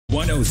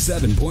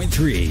107.3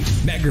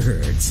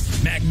 megahertz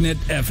Magnet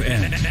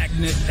FM.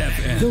 Magnet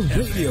FM. The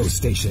radio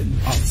station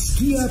of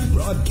SKIA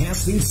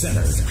Broadcasting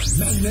Center.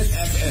 Magnet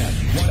FM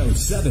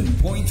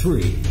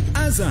 107.3.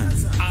 Azan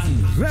ang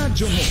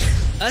radyo mo.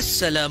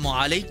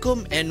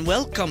 Assalamualaikum and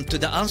welcome to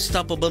the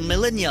Unstoppable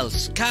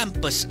Millennials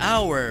Campus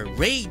Hour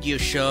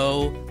radio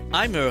show.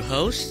 I'm your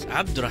host,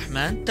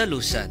 Abdurrahman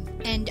Talusan.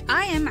 And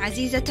I am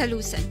Aziza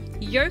Talusan,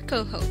 your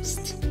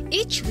co-host.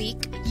 Each week,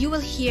 you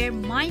will hear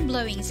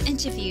mind-blowing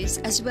interviews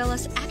as well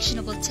as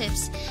actionable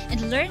tips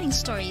and learning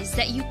stories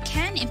that you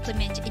can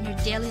implement in your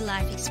daily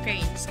life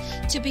experience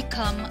to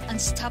become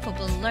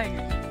unstoppable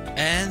learner.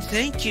 And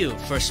thank you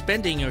for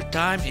spending your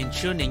time in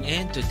tuning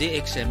in to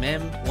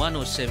DXMM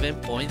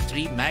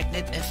 107.3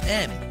 Magnet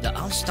FM, the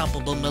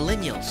Unstoppable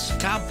Millennials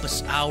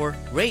Campus Hour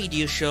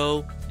radio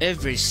show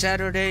every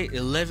Saturday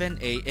 11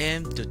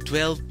 a.m. to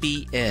 12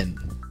 p.m.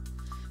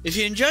 If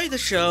you enjoy the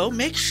show,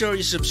 make sure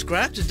you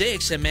subscribe to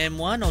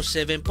DXMM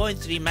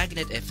 107.3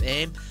 Magnet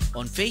FM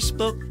on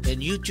Facebook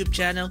and YouTube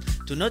channel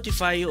to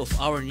notify you of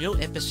our new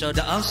episode,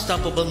 The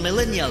Unstoppable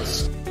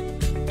Millennials.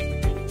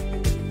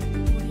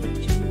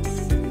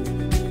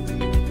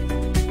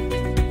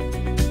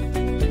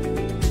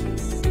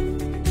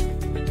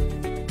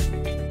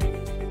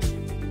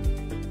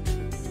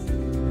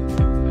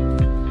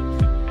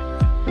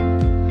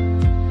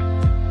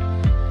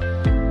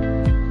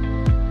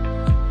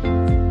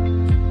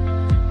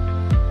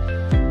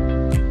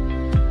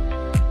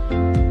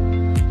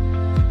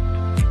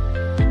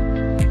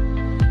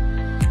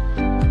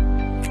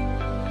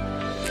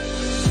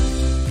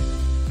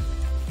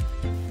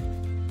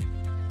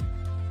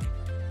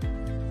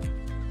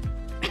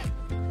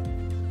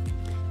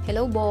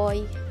 Hello,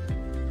 boy.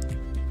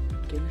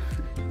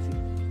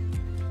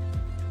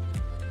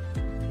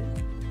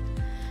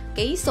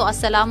 Okay, so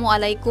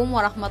Assalamualaikum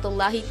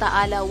warahmatullahi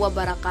ta'ala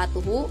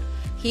wabarakatuhu.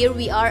 Here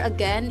we are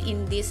again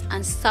in this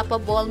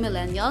Unstoppable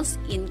Millennials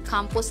in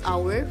Campus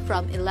Hour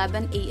from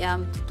 11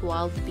 a.m. to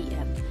 12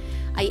 p.m.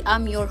 I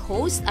am your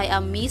host. I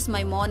am Miss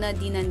Maimona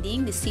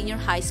Dinanding, the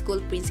Senior High School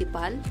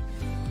Principal.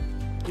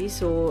 Okay,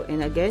 so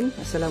and again,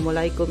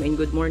 Assalamualaikum and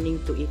good morning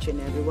to each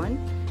and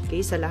everyone. Okay,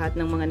 sa lahat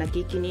ng mga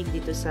nakikinig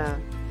dito sa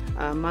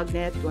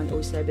Magnet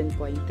 107.3.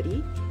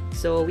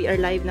 So, we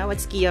are live now at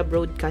SKIA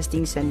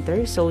Broadcasting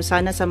Center. So,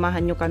 sana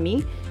samahan nyo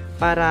kami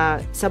para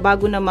sa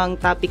bago namang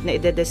topic na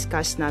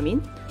i-discuss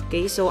namin.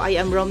 Okay, so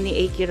I am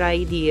Romney A.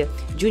 Kiray, the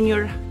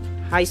Junior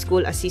High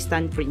School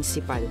Assistant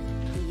Principal.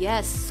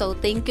 Yes, so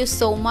thank you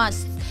so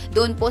much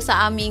doon po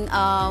sa aming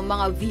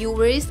mga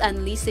viewers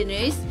and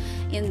listeners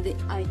in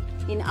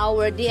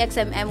our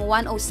DXMM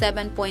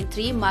 107.3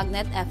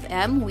 Magnet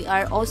FM. We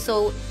are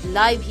also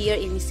live here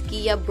in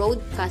SKIA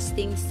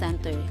Broadcasting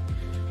Center.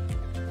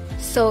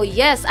 So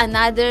yes,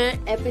 another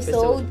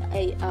episode.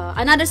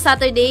 Another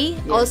Saturday,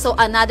 yes. Also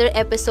another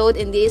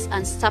episode in this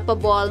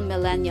Unstoppable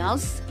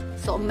Millennials.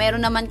 So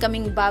meron naman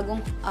kaming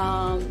bagong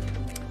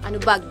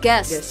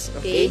guest. Yes,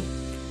 okay.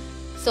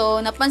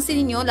 So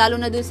napansin niyo lalo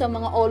na dun sa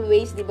mga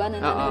always, 'di ba, na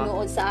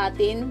nanonood sa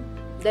atin.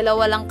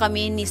 Dalawa lang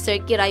kami ni Sir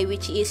Kiray,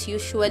 which is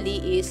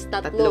usually is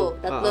tatlo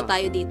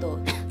tayo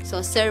dito. So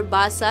Sir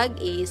Basag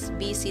is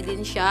busy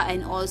din siya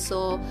and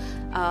also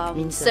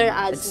Sir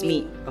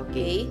Azmi.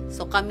 Okay.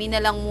 So kami na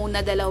lang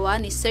muna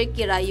dalawa ni Sir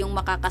Kiray yung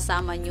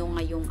makakasama nyo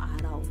ngayong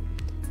araw.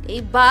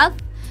 Okay, but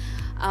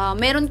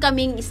meron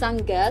kaming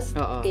isang guest,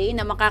 okay,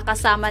 na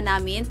makakasama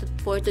namin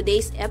for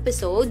today's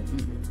episode.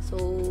 So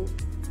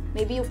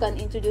maybe you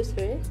can introduce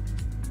her.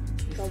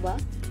 Ikaw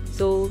ba?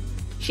 So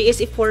she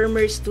is a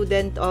former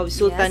student of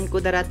Sultan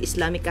Kudarat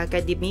Islamic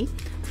Academy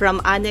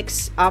from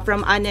Annex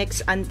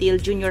until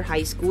junior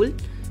high school.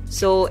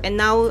 So and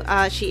now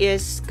she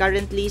is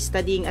currently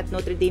studying at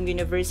Notre Dame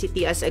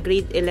University as a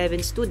grade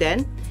 11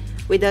 student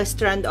with a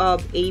strand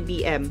of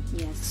ABM.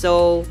 Yes.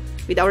 So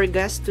with our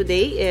guest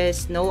today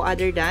is no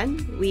other than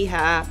we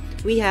have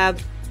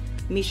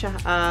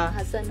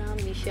Hasana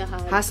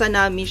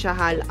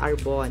Mishahal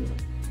Arbon.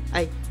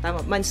 Ay,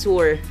 tama,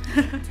 Mansur.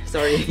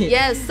 Sorry.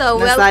 Yes, so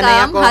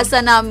welcome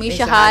Hasana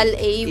Mishahal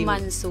A.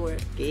 Mansur.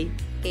 Okay.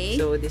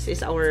 So this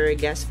is our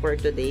guest for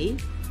today.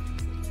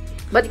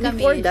 But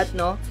before that,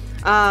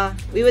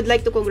 we would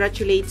like to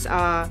congratulate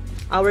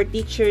our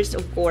teachers,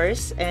 of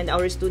course, and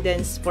our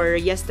students for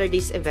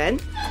yesterday's event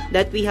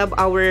that we have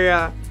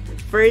our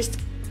first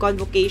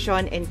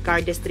convocation and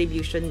card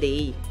distribution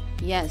day.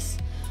 Yes.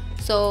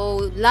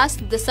 So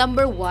last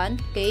December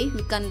 1, okay,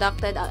 we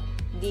conducted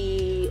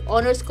the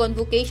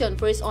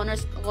first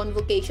honors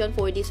convocation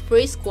for this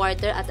first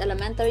quarter at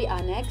Elementary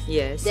Annex.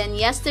 Yes. Then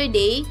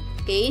yesterday,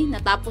 okay,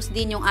 natapos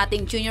din yung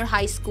ating junior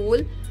high school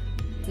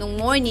nung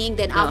morning,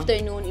 then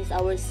afternoon is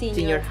our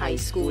senior high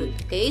school.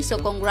 Okay, so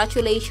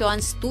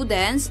congratulations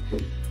students.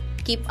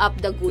 Keep up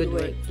the good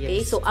work. Yes.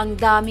 Okay, so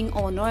ang daming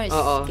honors.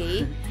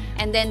 Okay.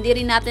 And then di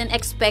rin natin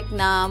expect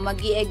na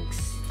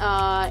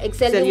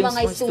excel yung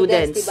mga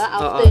students, diba?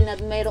 After na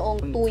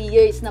mayroong 2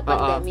 years na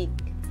pandemic.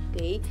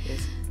 Okay?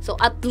 Yes. So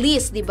at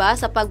least, 'di ba,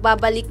 sa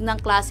pagbabalik ng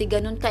klase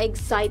ganun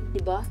ka-excite, 'di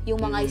ba? Yung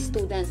mga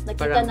students.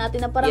 Nakita Parang, natin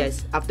na parang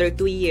yes, after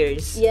 2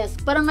 years. yes,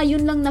 parang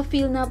ngayon lang na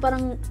feel na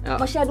parang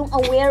masyadong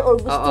aware or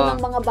gusto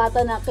ng mga bata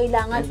na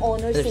kailangan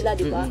honors sila,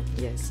 'di ba?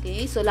 Yes.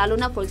 Okay, so lalo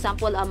na for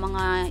example ang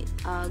mga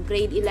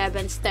grade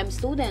 11 STEM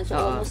students, so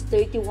almost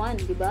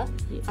 31, 'di ba?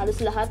 Halos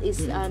lahat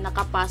is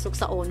nakapasok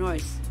sa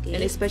honors. Okay?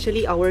 And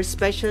especially our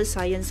special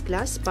science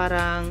class,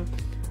 parang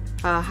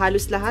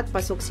halos lahat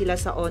pasok sila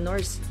sa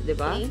honors, 'di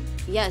ba? Okay.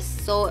 Yes.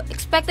 So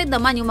expected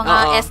naman yung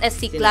mga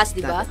SSC class,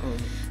 'di ba?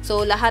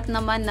 So lahat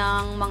naman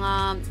ng mga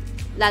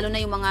lalo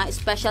na yung mga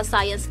special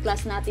science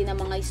class natin ng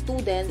mga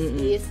students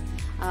is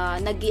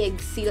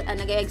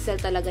nag-excel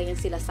talaga yan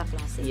sila sa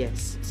klase.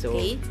 Yes. So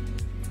okay.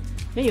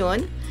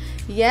 Ngayon,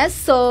 Yes.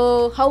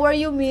 So how are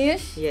you,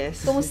 Mish?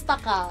 yes. Kumusta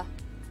ka?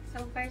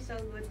 So far, so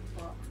good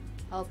po.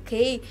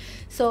 Okay.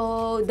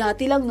 So,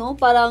 dati lang, no?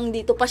 Parang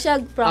dito pa siya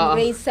from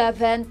grade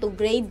 7 to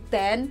grade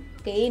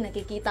 10. Okay?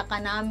 Nakikita ka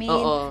namin.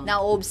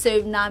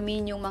 Na-observe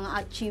namin yung mga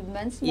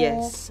achievements mo.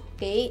 Yes.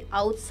 Okay?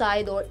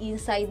 Outside or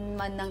inside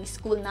man ng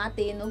school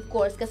natin. Of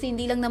course, kasi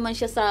hindi lang naman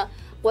siya sa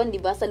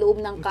di ba, sa loob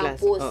ng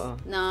campus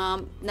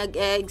na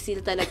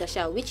nag-excel talaga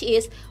siya. Which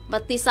is,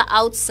 pati sa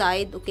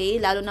outside,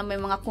 okay? Lalo na may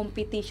mga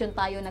competition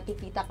tayo,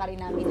 nakikita ka rin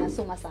namin na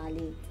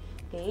sumasali.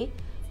 Okay?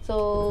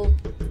 So,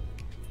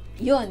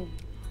 yun.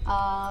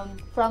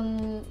 From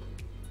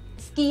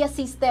SKIA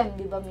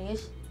system, di ba,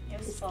 Mish?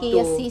 Yes,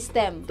 SKIA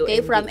system. Okay,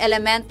 from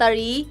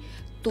elementary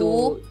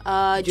to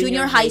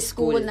junior high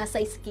school, nasa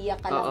SKIA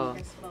ka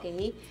lang.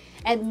 Okay?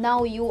 And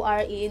now you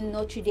are in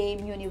Notre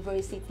Dame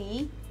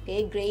University,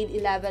 okay, grade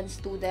 11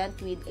 student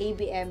with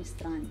ABM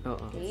strand.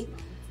 Okay?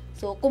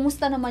 So,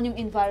 kumusta naman yung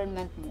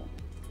environment mo?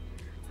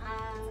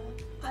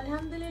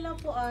 Alhamdulillah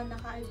po,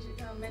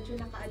 medyo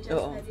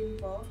naka-adjust na din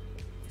po.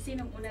 Kasi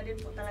nung una din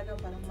po talaga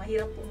parang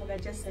mahirap po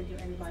mag-adjust sa new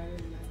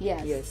environment.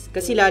 Yes.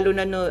 Kasi lalo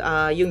na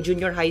yung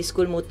junior high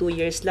school mo 2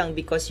 years lang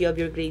because you have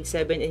your grade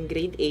 7 and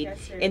grade 8.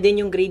 Yes, sir. And then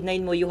yung grade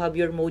 9 mo, you have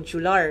your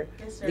modular.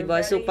 Yes, sir. 'Di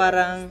ba? So Very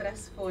parang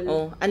stressful.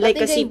 unlike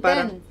Pati kasi grade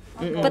parang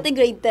 10. Pati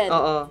grade 10.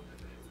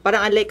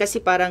 Parang unlike kasi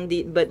parang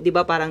 'di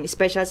ba parang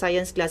special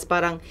science class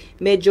parang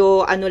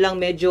medyo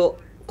medyo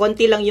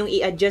konti lang yung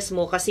i-adjust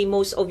mo kasi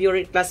most of your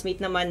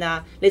classmate naman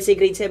na let's say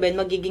grade 7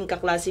 magiging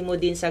kaklase mo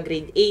din sa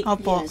grade 8.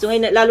 Opo. So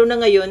ngayon, lalo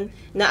na ngayon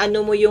na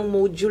mo yung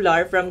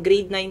modular from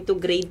grade 9 to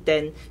grade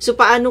 10. So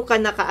paano ka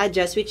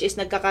naka-adjust, which is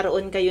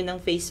nagkakaroon kayo ng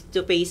face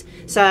to face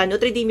sa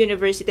Notre Dame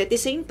University. At the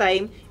same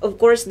time,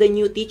 of course, the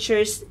new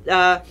teachers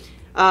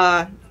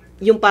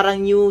yung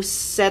parang new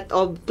set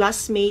of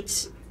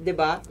classmates, 'di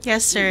ba?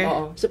 Yes, sir.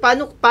 So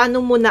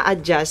paano mo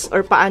na-adjust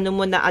or paano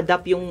mo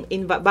na-adapt yung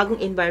bagong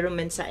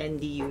environment sa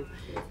NDU?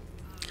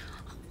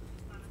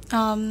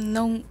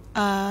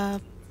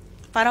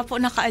 Para po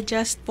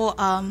naka-adjust po,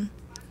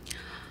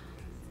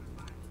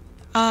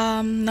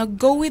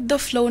 nag-go with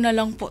the flow na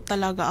lang po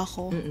talaga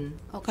ako.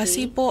 Okay.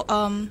 Kasi po,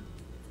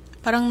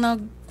 parang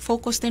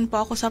nag-focus din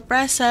po ako sa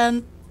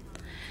present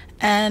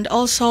and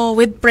also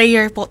with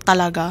prayer po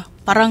talaga.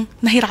 Parang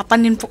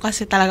nahirapan din po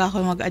kasi talaga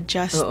ako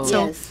mag-adjust.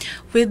 So, Yes.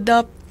 with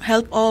the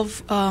help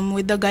of,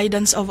 with the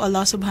guidance of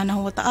Allah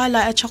subhanahu wa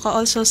ta'ala at saka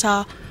also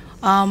sa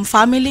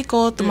family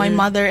ko, to my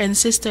mother and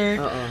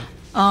sister,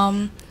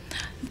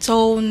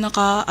 so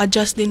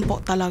naka-adjust din po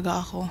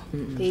talaga ako.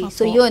 Okay,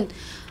 so yun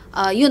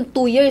 2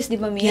 years,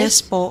 di ba, Miss? Yes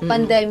po.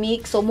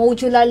 Pandemic, so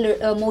modular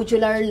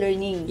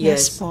learning.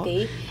 Yes po.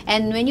 Okay.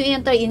 And when you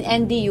enter in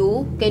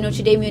NDU, kay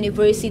Notre Dame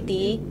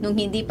University, nung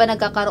hindi pa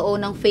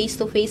nagkakaroon ng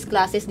face-to-face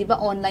classes, di ba,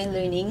 online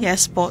learning?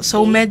 Yes po.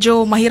 So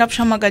medyo mahirap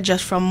siya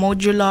mag-adjust from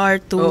modular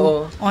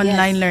to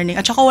online learning.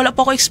 At saka wala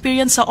po ako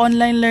experience sa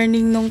online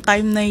learning nung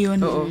time na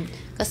yun.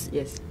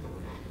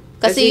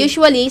 Kasi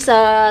usually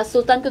sa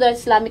Sultan Kudarat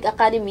Islamic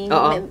Academy,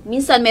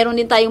 minsan meron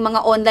din tayong mga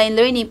online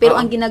learning, pero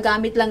ang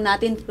ginagamit lang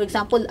natin, for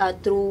example,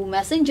 through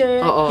Messenger,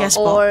 Yes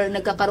or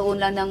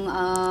nagkakaroon lang ng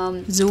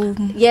Zoom.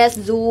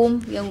 Yes, Zoom,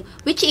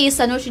 which is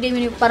sa Notre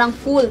Dame parang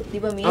full, di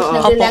ba, Miss?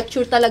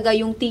 Nag-lecture talaga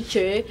yung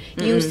teacher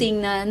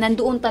using na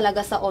nandoon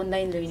talaga sa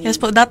online learning.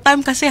 Yes po. That time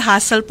kasi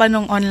hassle pa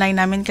nung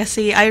online namin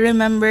kasi I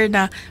remember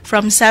na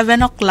from 7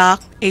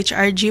 o'clock,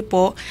 HRG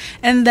po,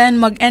 and then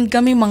mag-end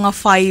kami mga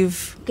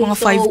 5. Okay, Mga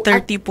so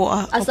 5:30 po.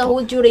 As a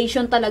whole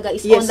duration talaga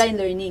is online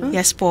learning.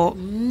 Yes po.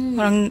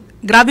 Parang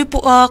grabe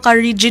po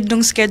ka-rigid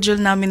nung schedule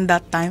namin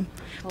that time.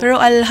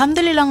 Pero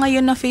alhamdulillah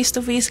ngayon na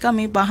face-to-face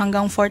kami pa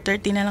hanggang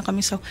 4:30 na lang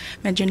kami, so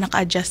medyo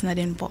naka-adjust na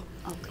din po.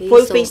 Okay,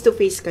 Full so,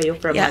 face-to-face kayo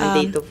from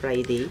Monday to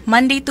Friday?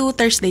 Monday to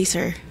Thursday,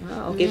 sir.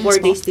 Okay, 4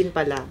 days din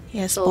pala.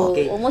 Yes so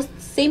po. almost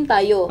same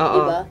tayo,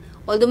 di ba?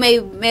 Although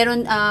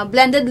meron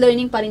blended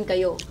learning pa rin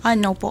kayo.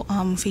 No po,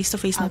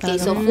 face-to-face na Okay,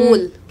 talaga. so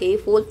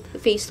full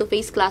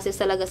face-to-face classes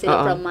talaga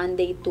sila from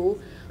Monday to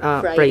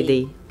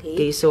Friday.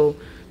 Okay, so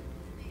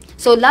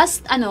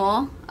last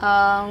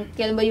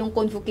kailan ba yung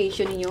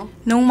convocation niyo?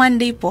 Nung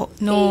Monday po,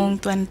 nung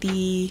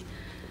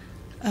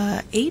 20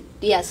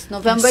 8? Yes,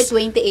 November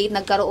 28,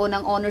 nagkaroon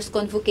ng honors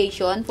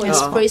convocation for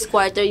its first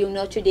quarter yung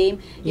Notre Dame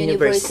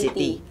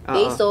University.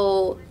 Okay,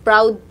 so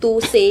proud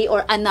to say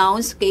or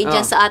announce, okay,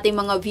 dyan sa ating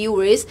mga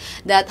viewers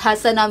that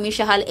Hasan namin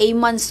Shahal A.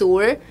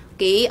 Mansur,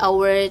 okay,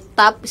 our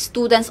top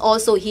students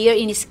also here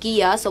in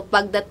SKIA. So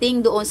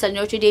pagdating doon sa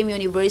Notre Dame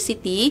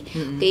University,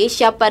 okay,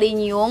 siya pa rin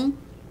yung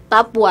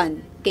top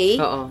 1. Okay?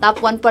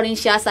 Top 1 pa rin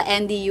siya sa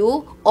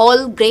NDU,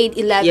 all grade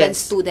 11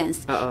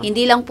 students.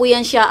 Hindi lang po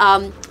yan siya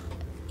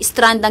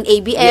strand ng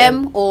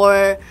ABM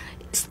or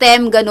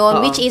STEM,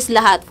 ganon, which is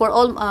lahat. For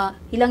all,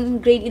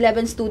 ilang grade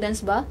 11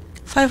 students ba?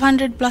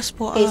 500 plus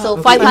po. Okay, so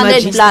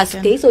 500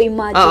 plus. Okay, so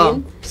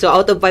imagine. So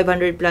out of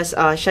 500 plus,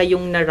 siya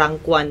yung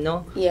na-rank 1,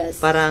 no? Yes.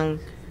 Parang,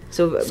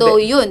 so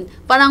yun,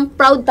 parang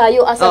proud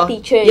tayo as a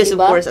teacher, yes,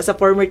 diba? of course, as a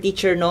former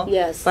teacher, no?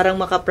 Yes. Parang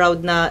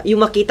maka-proud na, yung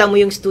makita mo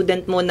yung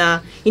student mo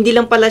na hindi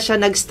lang pala siya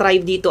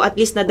nag-strive dito, at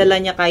least nadala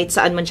niya kahit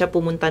saan man siya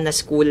pumunta na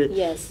school.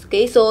 Yes.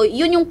 Okay, so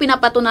yun yung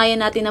pinapatunayan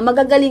natin na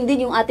magagaling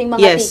din yung ating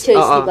mga teachers,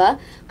 diba?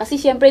 Kasi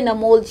syempre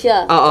na-mold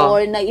siya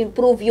or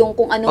na-improve yung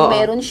kung anong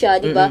meron siya,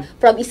 diba?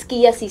 From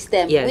SKIA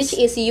system, which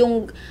is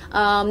yung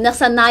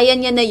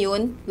nasanayan niya na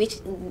yun,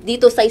 which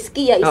dito sa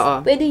SKIA is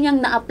pwede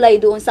niyang na-apply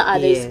doon sa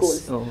other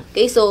schools.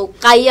 Okay, so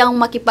kayang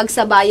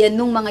makipagsabayan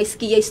nung mga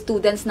SKIA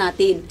students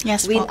natin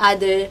with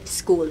other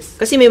schools.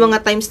 Kasi may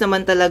mga times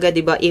naman talaga,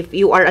 'di ba, if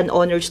you are an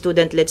honor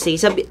student, let's say,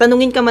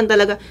 tanungin ka man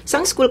talaga,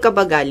 saang school ka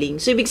ba galing?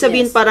 So ibig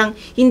sabihin parang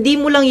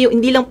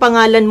hindi lang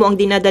pangalan mo ang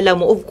dinadala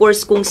mo, of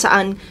course kung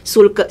saan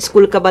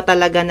school ka ba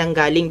talaga nang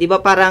galing, 'di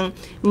ba? Parang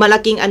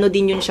malaking ano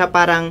din yun siya,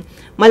 parang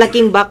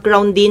malaking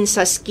background din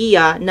sa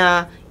SKIA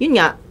na yun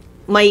nga,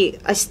 may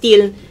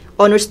still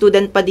honor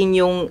student pa din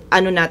yung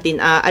ano natin,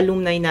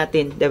 alumni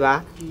natin, 'di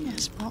ba?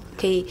 Yes po.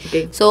 Okay.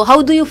 So,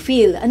 how do you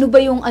feel? Ano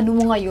ba yung ano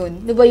mo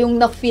ngayon? Ano ba yung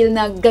na-feel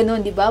na gano'n,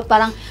 di ba?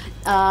 Parang,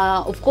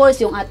 of course,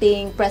 yung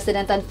ating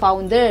president and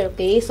founder,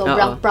 okay?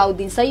 Sobrang proud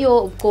din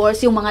sa'yo. Of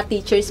course, yung mga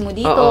teachers mo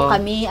dito,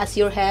 kami as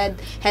your head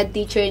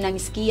teacher ng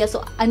SKIA.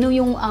 So, ano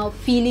yung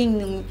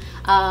feeling ng,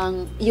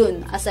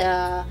 yun, as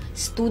a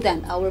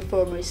student, our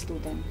former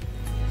student?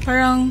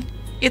 Parang,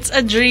 it's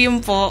a dream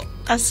po.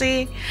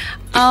 Kasi,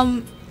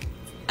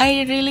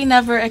 I really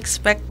never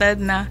expected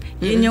na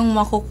yun yung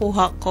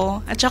makukuha ko.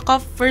 At saka,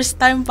 first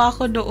time pa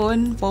ako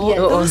doon po. Yes.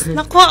 Tapos,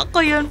 nakuha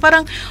ko yun.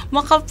 Parang,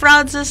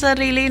 maka-proud sa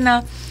sarili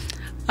na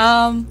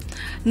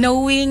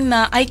knowing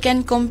na I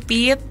can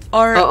compete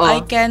or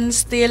I can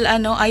still,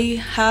 I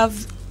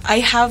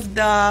have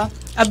the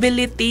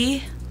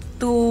ability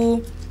to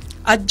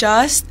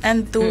adjust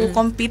and to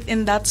compete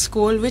in that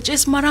school, which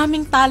is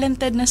maraming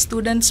talented na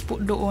students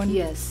po doon.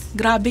 Yes.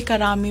 Grabe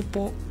karami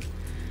po.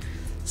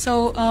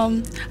 So,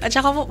 at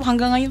saka po,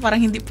 hanggang ngayon, parang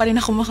hindi pa rin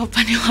ako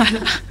makapaniwala.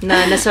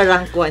 Na nasa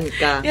rank 1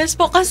 ka. Yes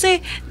po,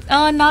 kasi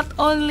not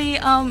only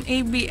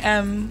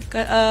ABM,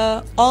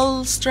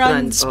 all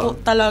strands po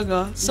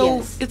talaga.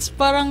 So, it's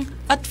parang,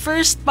 at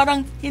first,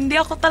 parang hindi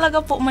ako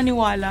talaga po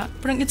maniwala.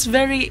 Parang it's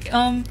very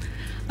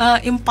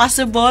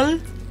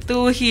impossible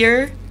to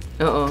hear.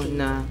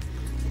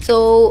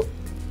 So,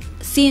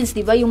 since, di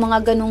ba, yung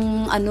mga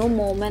ganong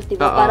moment, di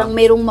ba, parang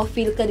mayroong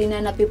ma-feel ka din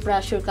na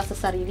napipressure ka sa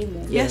sarili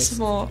mo. Yes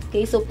po.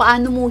 Okay, so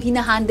paano mo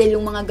hinahandle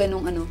yung mga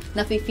ganong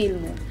nafe-feel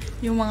mo?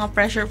 Yung mga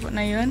pressure po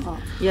na yun?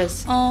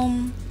 Yes.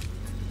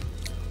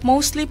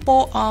 Mostly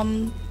po,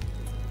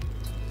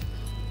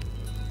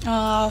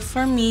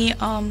 for me,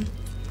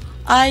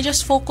 I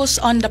just focus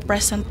on the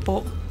present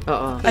po.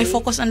 I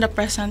focus on the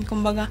present,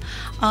 kumbaga,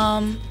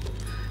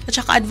 at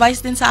saka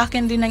advice din sa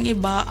akin din ng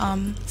iba,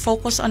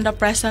 focus on the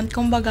present,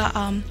 kumbaga,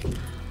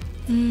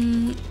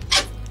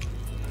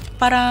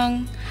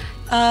 parang,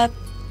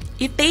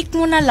 i-take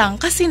mo na lang,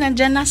 kasi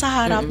nandyan na sa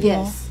harap mo.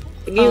 Yes.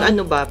 Yung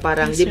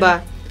parang, di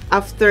ba,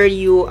 after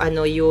you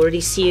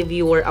receive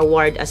your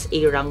award as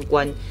a rank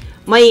 1,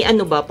 may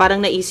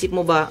parang naisip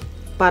mo ba,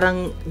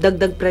 parang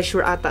dagdag pressure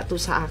ata to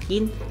sa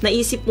akin?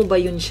 Naisip mo ba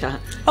yun siya?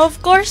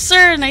 Of course,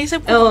 sir.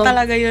 Naisip ko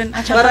talaga yun.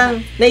 At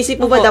parang, naisip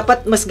mo ba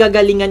dapat mas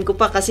gagalingan ko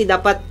pa kasi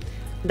dapat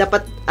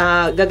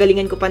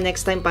gagalingan ko pa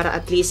next time para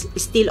at least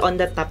still on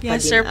the top pa din.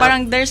 Yes, sir.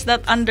 Parang there's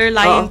that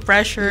underlying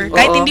pressure.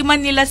 Kahit hindi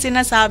man nila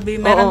sinasabi,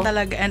 meron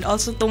talaga. And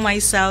also to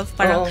myself,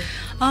 parang,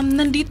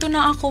 nandito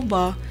na ako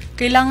ba?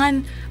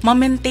 Kailangan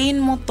ma-maintain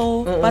mo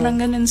to.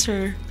 Parang ganun,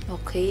 sir.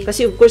 Okay.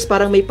 Kasi of course,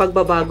 parang may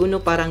pagbabago, no?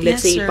 Parang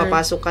let's say,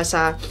 papasok ka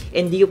sa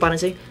NDU, parang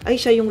sa'yo, ay,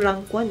 siya yung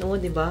rank 1,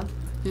 di ba?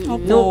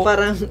 No,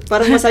 parang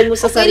masabi mo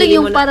sa sarili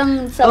mo yung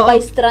parang sa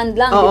by-strand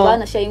lang, di ba?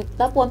 Na siya yung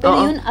top 1.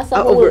 Pero yun, as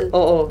a whole.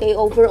 Okay,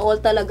 overall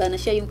talaga na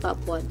siya yung top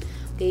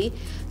 1. Okay?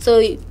 So,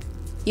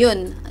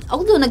 yun.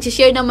 Ako doon,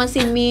 nagsishare naman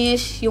si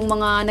Mish, yung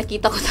mga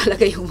nakita ko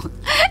talaga yung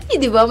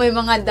di ba? May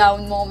mga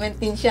down moment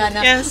din siya na,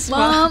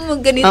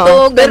 ma'am,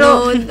 ganito,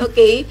 ganun.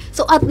 Okay?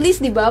 So, at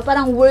least, di ba?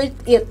 Parang worth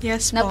it.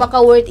 Yes,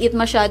 napaka-worth it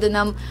masyado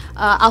na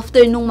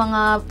after nung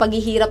mga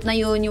paghihirap na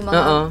yun, yung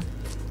mga,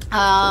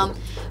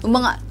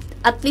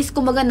 at least,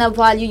 kumaga,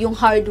 na-value yung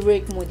hard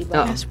work mo, di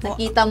ba? Yes,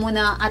 nakita mo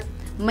na at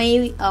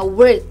may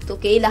worth,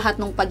 okay, lahat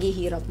ng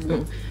paghihirap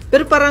mo.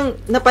 Pero parang,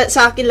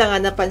 sa akin lang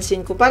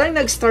napansin ko, parang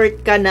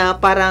nag-start ka na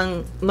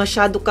parang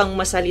masyado kang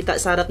masalita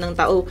sa harap ng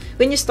tao.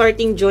 When you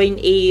starting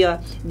join a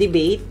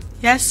debate,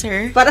 yes,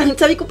 sir. Parang,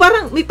 sabi ko,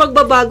 parang may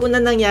pagbabago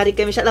na nangyari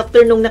kay Michelle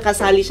after nung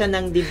nakasali siya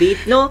ng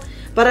debate, no?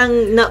 Parang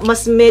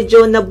mas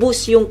medyo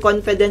na-boost yung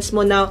confidence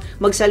mo na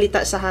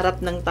magsalita sa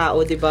harap ng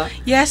tao, di ba?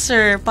 Yes,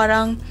 sir.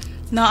 Parang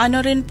na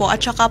ano rin po, at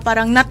saka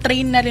parang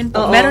na-train na rin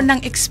po. Meron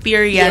ng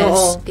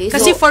experience. Yes. Okay,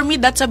 kasi for me,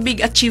 that's a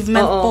big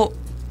achievement po.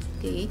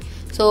 Okay.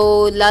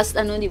 So, last,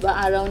 di ba,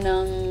 araw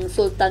ng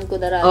Sultan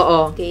Kudarat.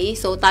 Okay?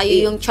 So, tayo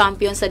yung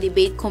champion sa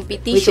debate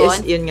competition.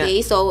 Which is, yun nga. Okay?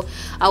 So,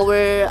 our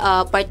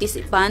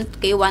participant,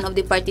 okay, one of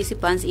the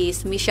participants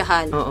is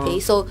Mishahal. Okay?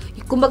 So,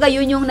 kumbaga,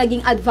 yun yung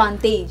naging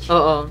advantage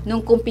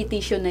nung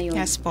competition na yun.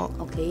 Yes po.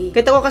 Okay.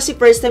 Kita ko kasi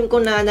first time ko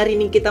na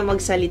narinig kita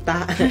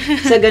magsalita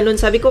sa ganun.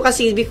 Sabi ko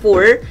kasi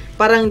before,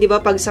 parang, di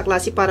ba, pag sa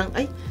klase, parang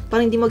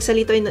hindi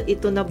magsalita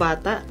ito na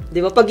bata.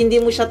 Di ba? Pag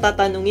hindi mo siya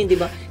tatanungin, di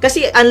ba?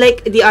 Kasi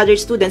unlike the other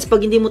students, pag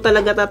hindi mo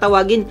talaga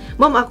tatawagin,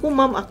 ma'am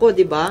ako,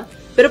 di ba?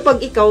 Pero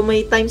pag ikaw,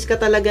 may times ka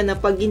talaga na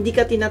pag hindi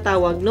ka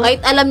tinatawag, no?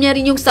 Kahit alam niya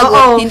rin yung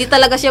sagot, hindi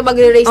talaga siya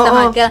magre-raise ng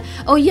hand ka.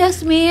 Oh,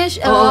 yes, Mish.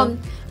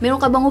 Meron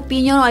ka bang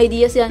opinion o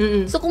ideas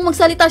yan? So, kung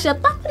magsalita siya,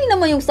 tama rin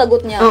naman yung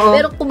sagot niya.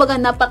 Pero,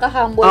 kumbaga,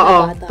 napaka-humble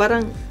na bata.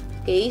 Parang,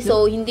 okay?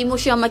 So, hindi mo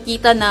siya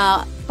makita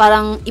na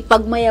parang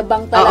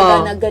ipagmayabang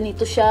talaga na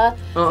ganito siya.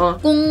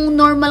 Kung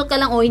normal ka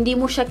lang o hindi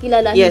mo siya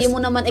kilala, hindi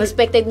mo naman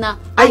expected na,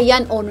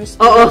 yan, honor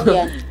student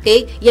yan.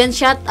 Okay? Yan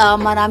siya,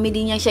 marami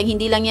din yan siya,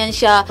 hindi lang yan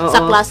siya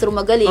sa classroom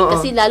magaling.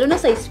 Kasi lalo na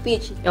sa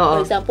speech.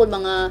 For example,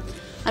 mga,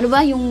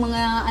 yung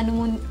mga,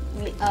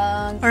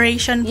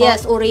 Oration po.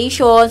 Yes,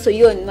 oration. So,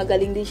 yun,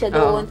 magaling din siya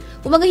doon.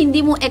 Kumaga, hindi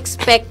mo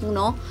expect,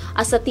 no,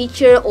 as a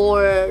teacher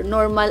or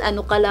normal,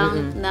 ka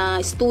lang na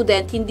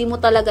student, hindi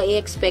mo talaga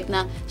i-expect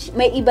na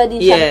may iba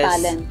din siyang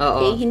talent.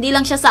 Okay? Hindi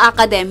lang siya sa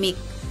academic.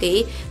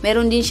 Okay?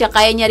 Meron din siya,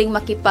 kaya niya ring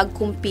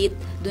makipag-compete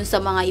dun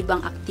sa mga ibang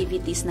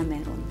activities na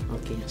meron.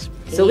 Okay.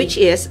 So, which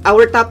is,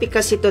 our topic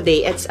kasi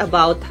today, it's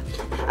about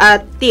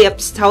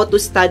tips how to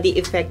study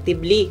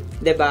effectively.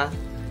 Diba?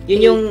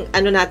 Yun yung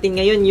natin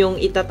ngayon, yung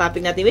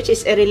itatopic natin, which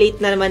is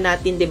relate na naman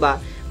natin, 'di ba?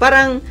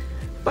 Parang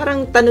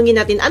tanungin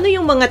natin, ano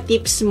yung mga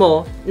tips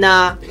mo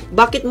na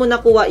bakit mo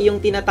nakuha yung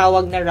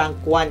tinatawag na rank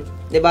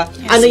 1, 'di ba?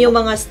 Yes. Ano yung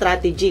mga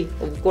strategy,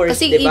 of course,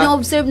 'di ba? Kasi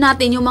ino-observe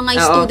natin yung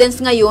mga students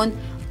ngayon,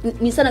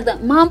 minsan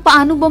ma'am,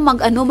 paano ba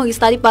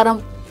mag-study para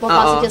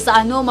papasok siya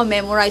sa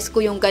ma-memorize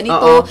ko yung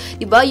ganito,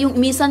 'di ba? Yung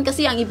minsan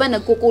kasi ang iba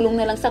nagkukulong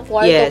na lang sa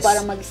kwarto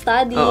para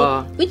mag-study,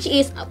 which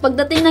is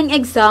pagdating ng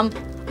exam,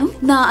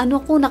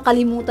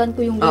 nakalimutan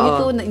ko yung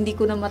ganito, na hindi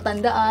ko na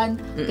matandaan.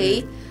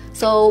 Okay?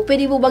 So,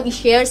 pwede mo bang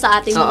i-share sa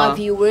ating mga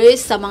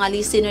viewers, sa mga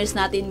listeners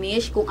natin,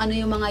 Mish, kung ano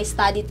yung mga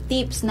study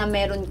tips na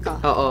meron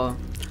ka?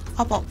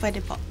 Opo,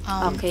 pwede po.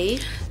 Okay.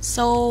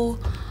 So,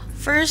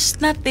 first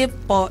na tip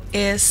po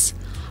is,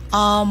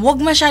 wag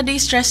masyado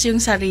i-stress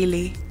yung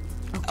sarili.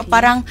 Okay.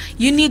 Parang,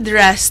 you need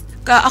rest.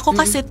 Ako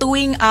kasi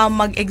tuwing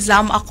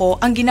mag-exam ako,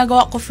 ang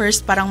ginagawa ko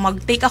first, parang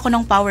mag-take ako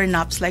ng power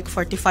naps, like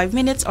 45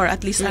 minutes or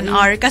at least an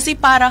hour. Kasi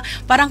parang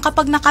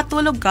kapag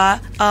nakatulog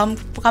ka,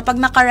 kapag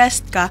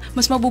nakarest ka,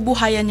 mas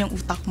mabubuhayan yung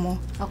utak mo.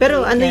 Okay.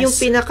 Pero ano yung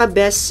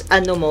pinaka-best,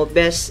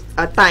 best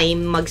time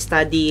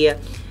mag-study,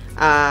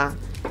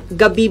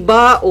 gabi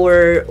ba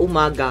or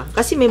umaga?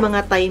 Kasi may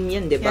mga time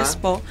yan, di ba? Yes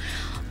po.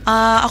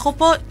 Ako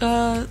po,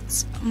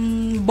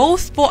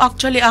 both po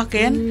actually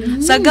akin.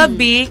 Sa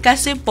gabi,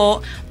 kasi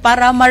po,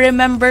 para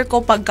ma-remember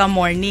ko pagka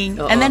morning.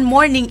 And then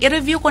morning,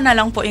 i-review ko na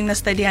lang po yung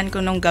na-studyhan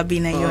ko nung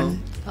gabi na yun.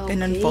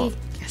 Ganun po.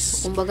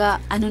 Yes. Kumbaga,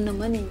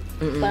 naman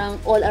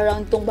parang all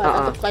around tong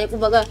bata. Kaya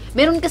kumbaga,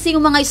 meron kasi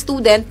yung mga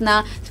student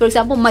na, for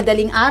example,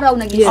 madaling araw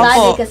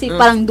nag-study kasi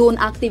parang doon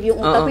active yung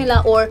utak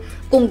nila. Or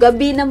kung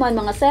gabi naman,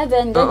 mga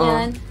 7,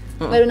 ganyan.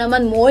 Meron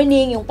naman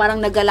morning, yung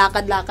parang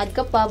naglalakad-lakad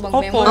ka pa,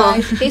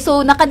 mag-memorize. Okay,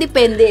 so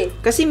nakadepende.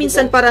 Kasi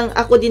minsan parang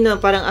ako din na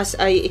parang as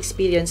I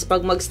experience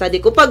pag mag-study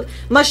ko, pag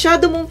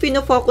masyado mong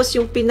pinofocus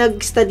yung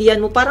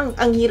pinag-studyan mo, parang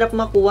ang hirap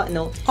makuha,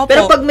 no?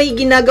 Pero pag may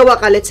ginagawa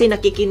ka, let's say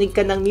nakikinig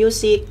ka ng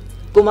music,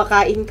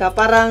 kumakain ka,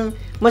 parang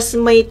mas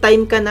may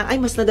time ka na,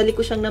 mas nadali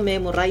ko siyang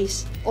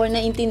na-memorize. Or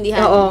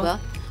naintindihan, diba?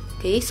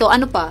 Okay, so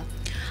ano pa?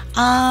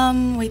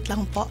 Wait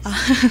lang po.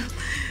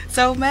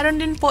 So,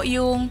 meron din po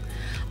yung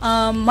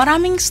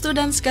maraming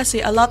students kasi,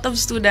 a lot of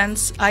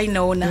students I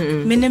know na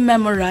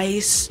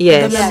mini-memorize.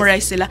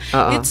 Memorize sila.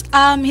 It's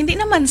hindi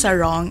naman sa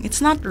wrong. It's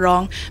not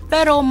wrong.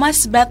 Pero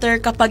mas better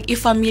kapag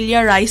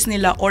i-familiarize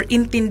nila or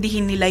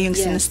intindihin nila yung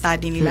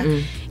sinastudy nila.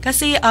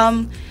 Kasi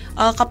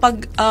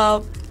kapag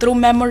through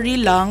memory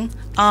lang,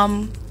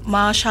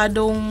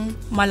 masyadong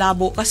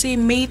malabo. Kasi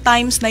may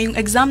times na yung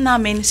exam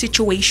namin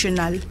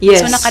situational.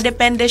 So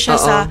nakadepende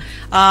siya sa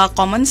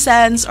common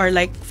sense or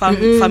like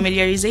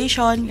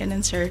familiarization.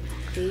 Ganun, sir.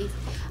 Okay.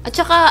 At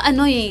saka,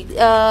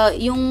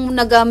 yung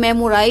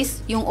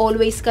nag-memorize, yung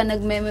always ka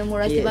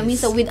nag-memorize, diba?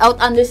 Minsan,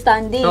 without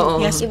understanding.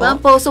 Yes diba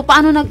po? So,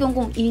 paano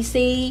kung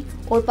essay,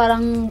 or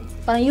parang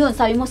parang yun,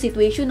 sabi mo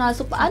situational,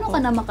 so paano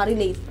ka na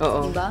makarelate,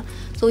 di ba?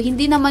 So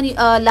hindi naman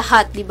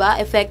lahat, di ba,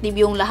 effective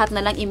yung lahat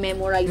na lang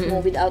i-memorize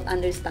mo without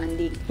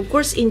understanding. Of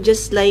course, in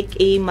just like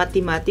a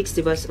mathematics,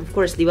 di ba? Of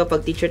course, di ba,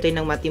 pag teacher tayo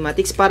ng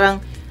mathematics,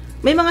 parang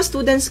may mga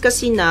students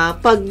kasi na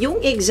pag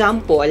yung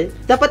example,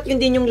 dapat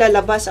yun din yung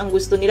lalabas ang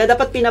gusto nila.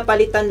 Dapat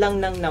pinapalitan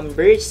lang ng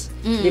numbers.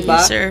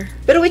 Diba? Yes, sir.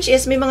 Pero which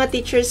is, may mga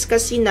teachers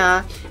kasi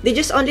na they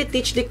just only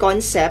teach the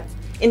concept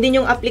and then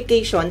yung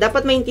application,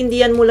 dapat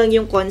maintindihan mo lang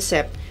yung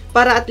concept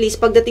para at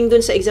least pagdating dun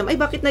sa exam, ay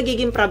bakit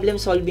nagiging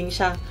problem solving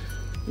siya?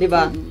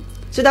 Diba?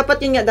 So dapat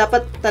yun nga,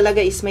 dapat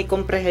talaga is may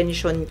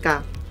comprehension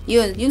ka.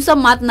 Yun, yung sa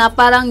math na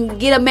parang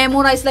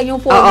gina-memorize lang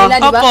yung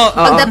formula, di ba?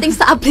 Pagdating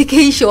sa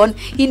application,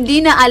 hindi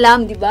na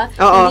alam, di ba?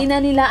 Hindi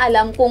na nila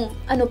alam kung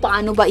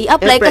paano ba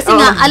i-apply kasi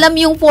nga alam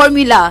yung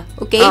formula,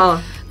 okay?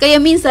 Kaya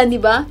minsan, di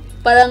ba?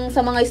 Parang sa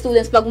mga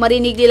students, pag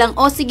marinig nilang,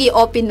 sige,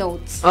 open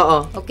notes.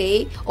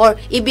 Okay? Or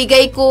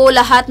ibigay ko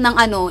lahat ng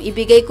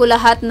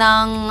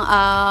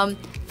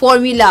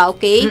formula,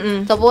 okay?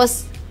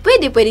 Tapos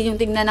pwede yung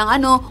tingnan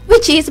ng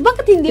which is,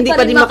 bakit hindi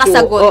pa rin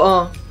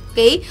makasagot?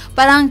 Okay?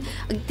 Parang,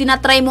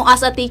 tinatry mo as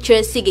a teacher,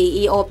 sige,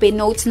 i-open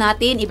notes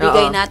natin,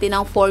 ibigay natin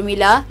ang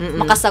formula,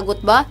 makasagot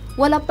ba?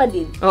 Wala pa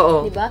din.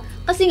 Diba?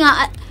 Kasi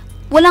nga,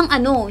 walang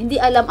hindi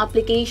alam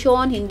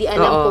application, hindi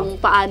alam kung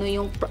paano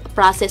yung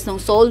process ng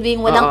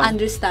solving, walang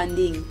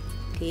understanding.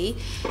 Okay?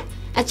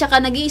 At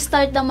saka,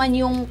 nag-i-start naman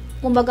yung,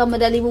 kumbaga,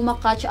 madali mo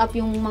ma-catch up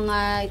yung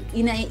mga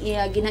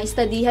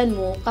gina-studyhan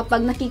mo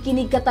kapag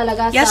nakikinig ka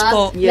talaga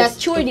sa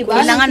lecture, di ba?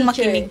 Kailangan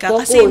makinig ka.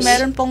 Focus. Kasi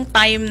meron pong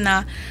time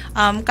na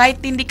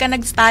kahit hindi ka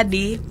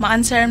nag-study,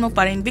 ma-answeran mo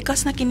pa rin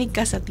because nakinig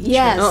ka sa teacher.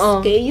 Yes.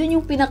 Okay? Yun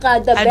yung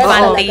pinaka-the best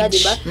talaga,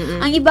 di ba?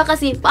 Ang iba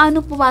kasi,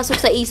 paano pumasok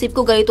sa isip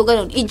ko ganito,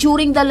 ganon?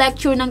 During the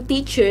lecture ng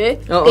teacher,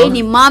 okay,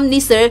 ni ma'am,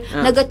 ni sir,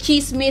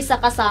 nag-chismis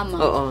sa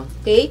kasama.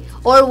 Okay?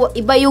 Or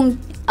iba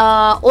yung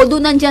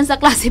although nandyan sa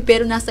klase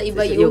pero nasa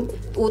iba yung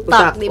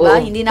utak, di ba?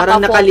 Hindi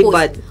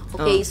naka-focus.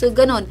 Okay, so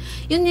ganun.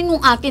 Yun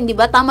yung akin, di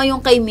ba? Tama yung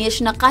kay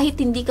Mish na kahit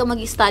hindi ka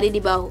mag-study, di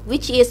ba?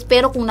 Which is,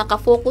 pero kung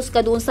naka-focus ka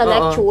doon sa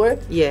lecture,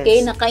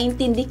 okay,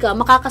 nakaintindi ka,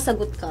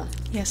 makakasagot ka.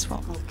 Yes po.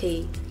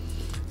 Okay.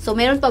 So,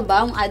 meron pa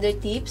ba ang other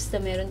tips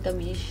na meron ka,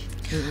 Mish?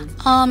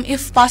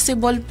 If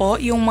possible po,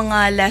 yung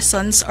mga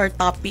lessons or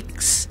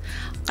topics,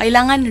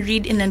 kailangan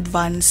read in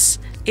advance.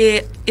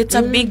 It's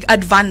a big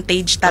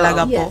advantage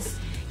talaga po.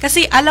 Yes.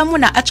 Kasi alam mo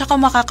na, at saka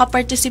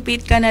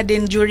makaka-participate ka na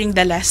din during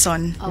the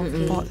lesson.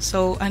 Okay. Po.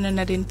 So,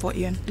 na din po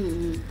yun.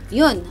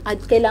 Yun,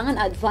 kailangan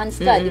advance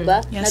ka, di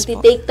ba? Yes,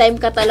 nagti-take time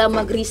ka talaga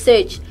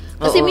mag-research.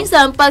 Kasi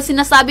minsan, pag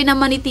sinasabi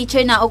naman ni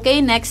teacher na, okay,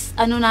 next,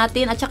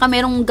 natin, at saka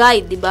merong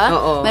guide, di ba?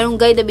 Merong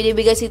guide na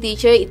binibigay si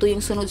teacher, ito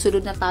yung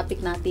sunod-sunod na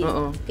topic natin.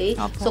 Okay?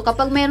 So,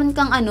 kapag meron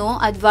kang,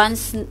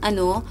 advanced,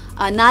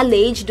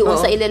 knowledge doon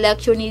sa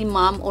ile-lecture ni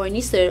ma'am or ni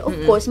sir, of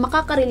course,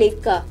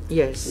 makaka-relate ka.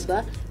 Yes. Di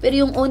ba?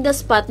 Pero yung on the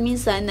spot,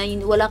 minsan, na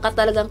wala ka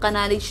talagang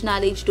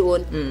knowledge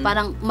doon,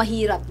 parang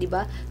mahirap, di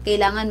ba?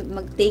 Kailangan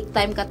mag-take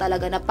time ka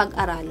talaga na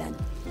pag-aralan.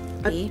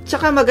 Okay. At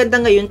saka maganda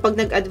ngayon, pag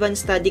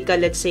nag-advanced study ka,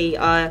 let's say,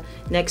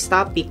 next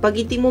topic, pag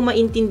hindi mo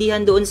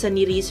maintindihan doon sa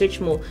ni-research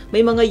mo,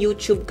 may mga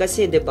YouTube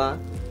kasi, di ba?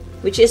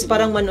 Which is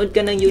parang manood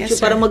ka ng YouTube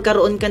para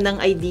magkaroon ka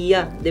ng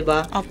idea, di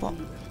ba? Opo.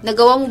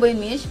 Nagawa mo ba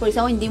yun, Mish? For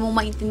example, hindi mo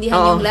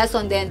maintindihan yung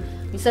lesson, then,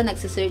 minsan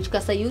nagsisearch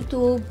ka sa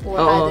YouTube or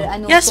other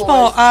yes source.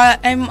 Po,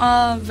 I'm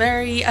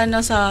very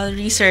sa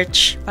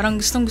research. Parang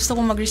gustong-gusto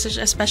kong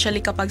mag-research, especially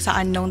kapag sa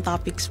unknown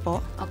topics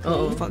po.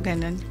 Okay. Po,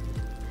 ganun.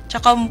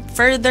 Tsaka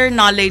further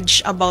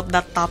knowledge about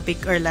that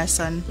topic or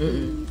lesson.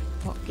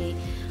 Okay.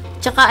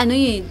 Tsaka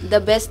the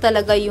best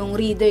talaga yung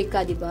reader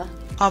ka, di ba?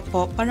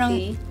 Opo, parang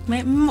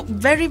may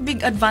very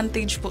big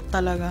advantage po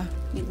talaga.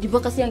 Di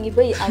ba kasi ang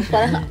iba,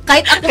 parang,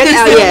 kahit ako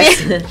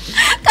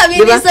kami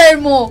diba? ni sir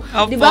mo.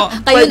 Opo. Di ba?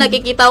 Kayo,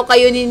 nakikita ko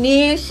kayo ni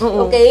Nish,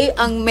 okay?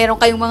 Meron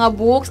kayong mga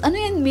books. Ano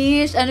yan,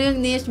 Mish? Ano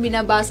yung Nish?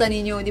 Binabasa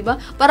ninyo, di ba?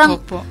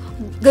 Parang,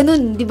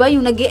 ganun, di ba?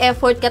 Yung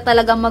nag-i-effort ka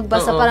talaga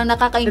magbasa, parang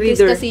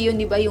nakaka-increase kasi yun,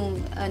 di ba? Yung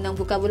ng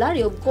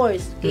vocabulary, of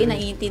course. Okay?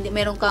 Naiintindi,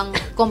 meron kang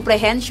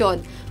comprehension.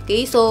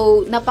 Okay?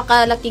 So,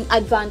 napakalaking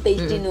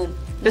advantage din nun.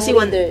 Kasi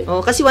one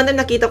time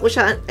nakita ko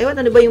siya,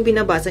 ano ba yung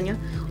binabasa niya?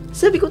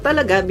 Sabi ko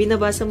talaga,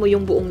 binabasa mo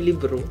yung buong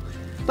libro.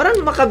 Parang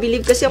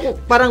makabilib kasi ako,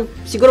 parang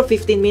siguro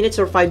 15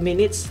 minutes or 5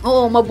 minutes.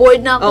 Oo,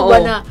 maboard na ako ba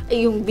na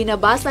yung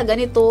binabasa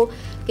ganito.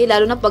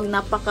 Lalo na pag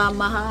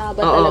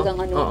napakamahaba talagang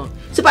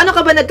So, paano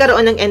ka ba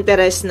nagkaroon ng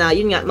interest na,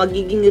 yun nga,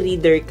 magiging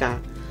reader ka?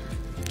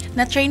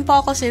 Na-train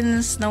po ako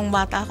since nung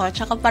bata ako.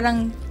 Tsaka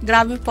parang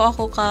grabe po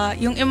ako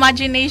yung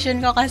imagination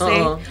ko kasi,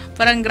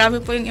 parang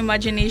grabe po yung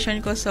imagination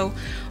ko. So,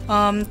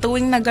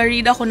 tuwing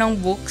nag-read ako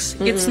ng books,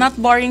 it's not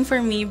boring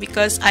for me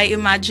because I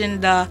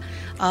imagine the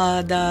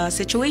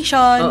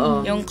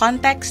situation, yung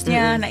context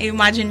niya,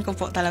 na-imagine ko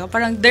po talaga.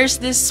 Parang there's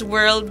this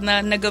world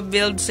na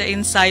nag-build sa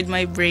inside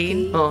my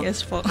brain. Yes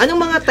po. Anong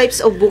mga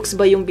types of books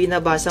ba yung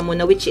binabasa mo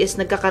na which is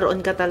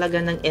nagkakaroon ka talaga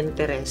ng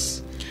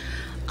interest?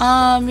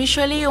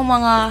 Usually yung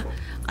mga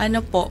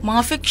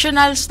mga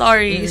fictional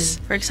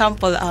stories. For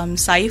example,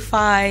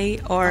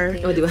 sci-fi or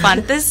diba?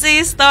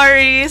 fantasy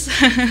stories.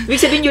 Ibig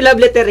sabihin, you love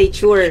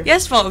literature.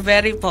 Yes po,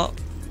 very po.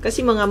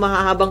 Kasi mga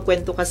mahahabang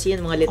kwento kasi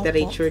yan, mga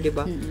literature, di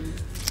ba?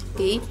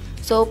 Okay.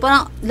 So,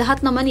 parang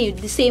lahat naman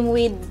the same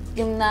with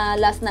yung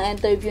last na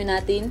interview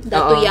natin,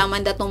 Dato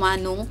Yaman, Dato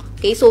Manong.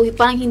 Okay, so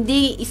parang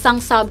hindi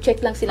isang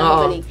subject lang sila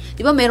magaling.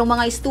 Di ba, merong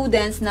mga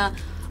students na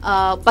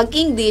pag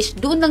English,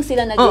 doon lang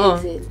sila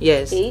nag-excel.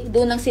 Yes. Okay?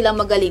 Doon lang sila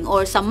magaling.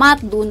 Or sa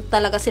math, doon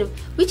talaga sila.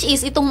 Which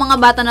is, itong mga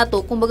bata na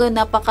to, kumbaga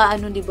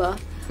di ba?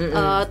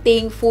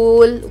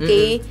 Thankful,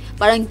 okay?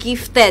 Parang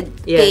gifted,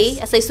 okay?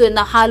 Yes. As a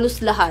student na halos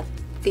lahat.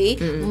 Okay?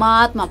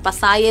 Math,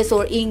 mapascience,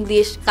 or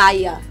English,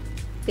 kaya.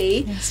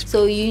 Okay? Yes.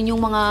 So, yun yung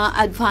mga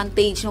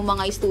advantage ng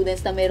mga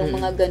students na merong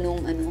mga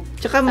ganong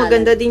Tsaka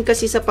maganda din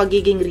kasi sa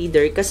pagiging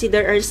reader kasi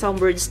there are some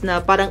words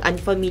na parang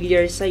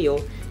unfamiliar sa'yo.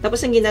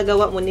 Tapos ang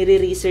ginagawa mo,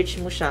 nire-research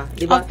mo siya.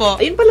 Di ba?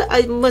 Opo. Ayun pala,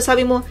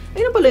 sabi mo,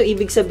 ayun pala yung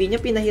ibig sabihin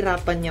niya,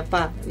 pinahirapan niya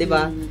pa. Di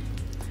ba?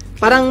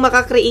 Parang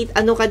makakreate,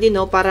 ka din,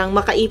 no? Parang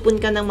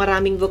makaipon ka ng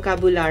maraming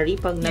vocabulary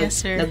pag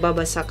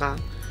nagbabasa ka.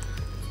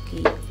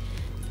 Okay.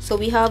 So,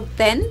 we have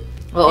 10?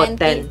 Oo,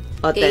 10. 10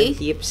 Okay.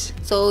 tips.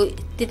 So,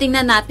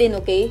 titingnan natin,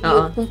 okay?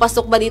 Kung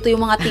pasok ba dito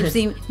yung mga tips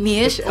ni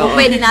Mish o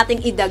pwede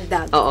nating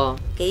idagdag. Oo.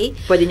 Okay?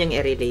 Pwede niyang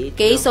i-relate.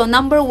 Okay, so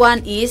number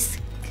 1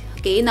 is,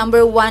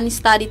 number 1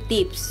 study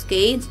tips.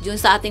 Okay? Dun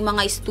sa ating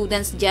mga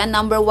students dyan,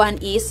 number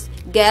 1 is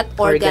get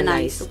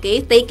organized.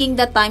 Okay? Taking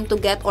the time to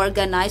get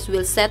organized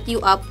will set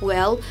you up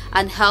well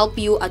and help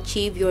you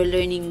achieve your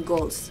learning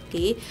goals.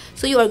 Okay?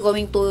 So, you are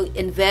going to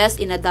invest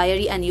in a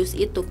diary and use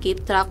it to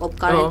keep track of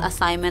current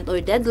assignment or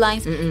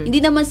deadlines.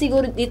 Hindi naman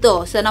siguro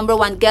dito, sa number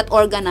 1, get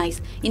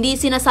organized. Hindi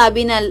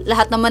sinasabi na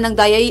lahat naman ng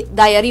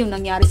diary yung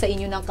nangyari sa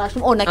inyo ng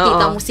classroom. O,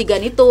 nakita mo si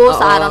ganito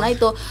sa araw na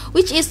ito.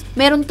 Which is,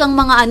 meron kang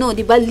mga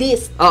di ba,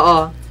 list.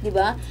 Di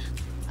ba?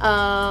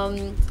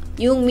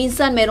 Yung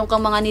minsan meron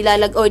kang mga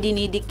nilalag or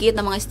dinidikit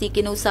na mga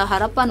sticky notes sa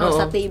harapan o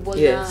sa table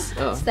na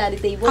study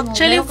table mo.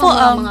 Actually meron po,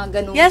 kang mga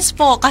ganun. yes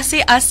po,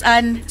 kasi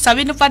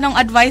sabi pa nung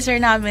advisor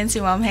namin, si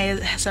Ma'am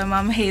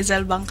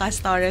Hazel Bangkas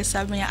Torres,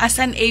 sabi niya, as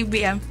an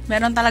ABM,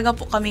 meron talaga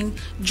po kaming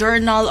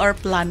journal or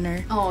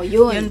planner.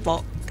 Yun. Yun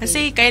po.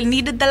 Kasi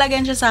needed talaga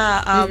yan siya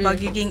sa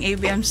pagiging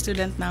ABM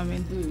student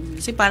namin.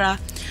 Kasi para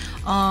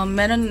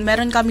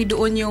meron kami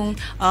doon yung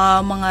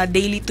mga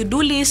daily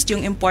to-do list,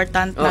 yung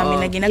important namin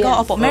na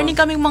ginagawa. Opo, meron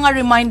kaming mga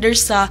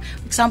reminders sa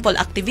example,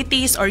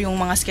 activities or yung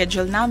mga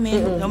schedule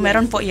namin. So,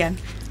 meron po yan.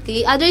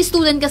 Okay, other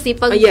student kasi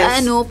pag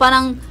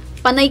parang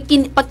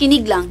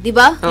pakinig lang, di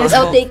ba?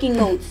 Without taking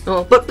notes.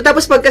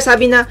 Tapos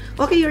pagkasabi na,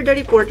 okay, you're the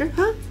reporter.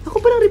 Ha?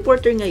 Ako parang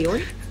reporter ngayon?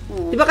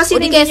 Di ba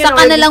kasi kaya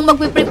saka na lang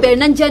magpe-prepare,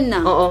 nandyan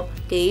na.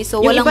 Okay,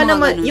 so walang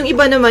yung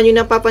iba naman,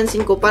 yung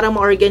napapansin ko, para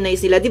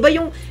ma-organize nila. Di ba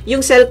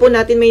yung cellphone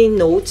natin may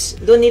notes,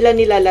 doon nila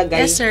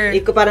nilalagay. Yes, sir.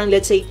 Parang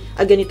let's say,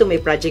 ganito, may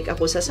project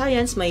ako sa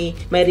science, may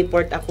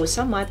report ako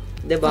sa math,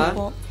 di ba?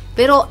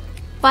 Pero,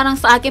 parang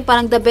sa akin,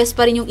 parang the best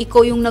pa rin yung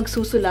ikaw yung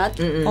nagsusulat,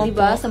 di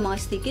ba? Sa mga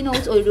sticky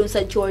notes or doon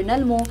sa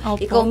journal mo,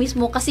 ikaw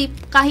mismo. Kasi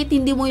kahit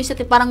hindi mo yung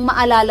parang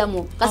maalala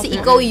mo. Kasi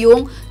ikaw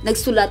yung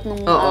nagsulat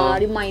ng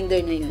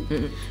reminder na yun.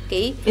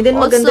 Okay? And then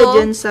maganda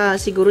dyan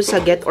siguro sa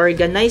get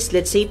organized,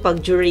 let's say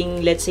pag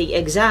during, let's say,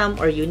 exam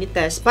or unit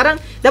test,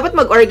 parang dapat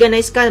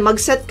mag-organize ka,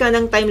 mag-set ka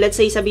ng time, let's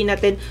say, sabihin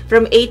natin,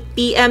 from 8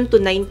 p.m. to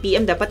 9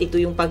 p.m., dapat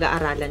ito yung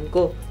pag-aaralan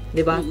ko.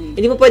 Di ba?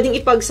 Hindi mo pwedeng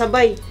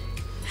ipagsabay.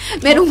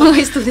 Merong mga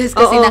students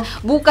kasi na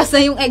bukas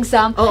na yung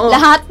exam,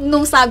 lahat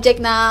ng subject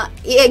na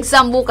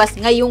i-exam bukas,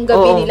 ngayong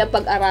gabi nila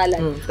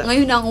pag-aralan.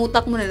 Ngayon ang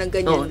utak mo na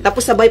ganyan.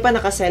 Tapos sabay pa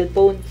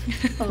naka-cellphone.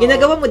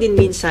 Ginagawa mo din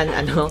minsan,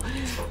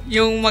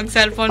 yung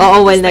mag-cellphone.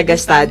 While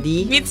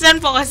nag-study. Minsan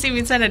po kasi,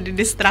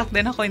 nadidistract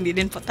din ako, hindi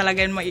din po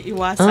talaga yun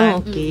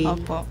maiiwasan. Okay.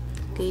 Opo.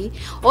 Okay.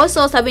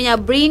 Also, sabi niya,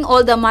 bring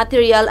all the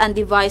material and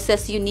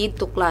devices you need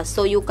to class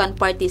so you can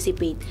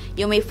participate.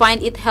 You may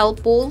find it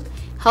helpful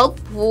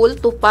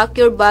to pack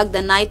your bag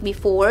the night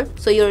before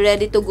so you're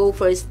ready to go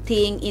first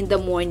thing in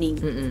the morning.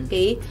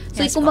 Okay?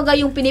 So, kumbaga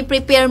yung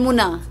piniprepare mo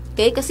na.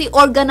 Okay? Kasi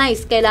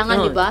organized.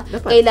 Kailangan, di ba?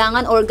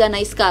 Kailangan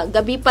organized ka.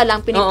 Gabi pa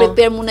lang,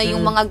 piniprepare mo na yung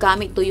mga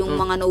gamit. Ito yung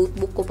mga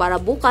notebook ko para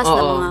bukas,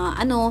 na mga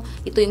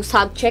ito yung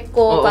subject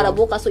ko para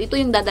bukas. So, ito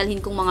yung dadalhin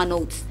kong mga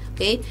notes.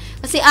 Okay?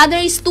 Kasi other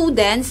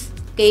students,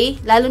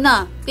 okay, lalo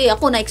na, okay,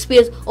 ako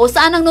na-experience,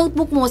 saan ang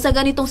notebook mo sa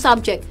ganitong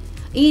subject?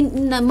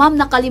 Ma'am,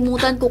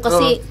 nakalimutan ko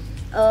kasi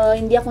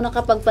hindi ako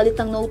nakapagpalit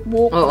ng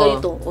notebook,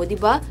 ganito. Di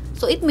ba?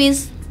 So, it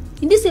means,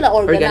 hindi sila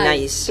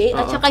organized. Okay?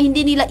 At saka,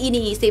 hindi nila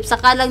iniisip.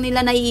 Saka lang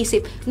nila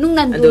naiisip nung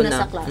nandun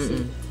na sa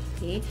klase.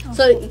 Okay?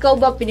 So, ikaw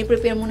ba,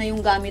 piniprepare mo na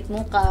yung gamit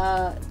mo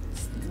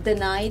the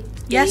night?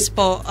 Okay? Yes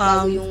po.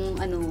 Bago yung,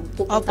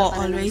 pupunta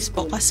ka na always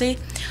po.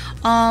 Kasi,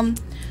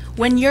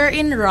 when you're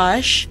in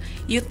rush,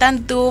 you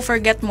tend to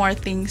forget more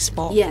things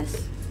po.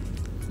 Yes.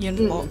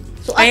 Yun po.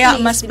 So, kaya,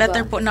 least, mas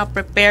better po na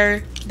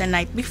prepare the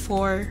night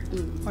before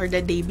or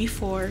the day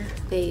before.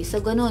 Okay, so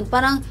ganun.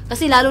 Parang,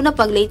 kasi lalo na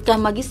pag late ka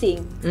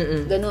magising.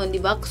 Ganun,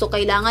 di ba? So,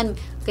 kailangan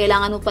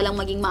mo palang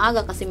maging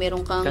maaga kasi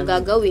meron kang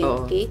gagawin.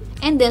 Okay?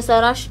 And then, sa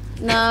rush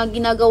na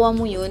ginagawa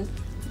mo yun,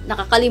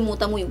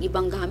 nakakalimutan mo yung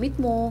ibang gamit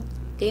mo.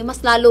 Okay?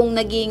 Mas lalong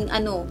naging,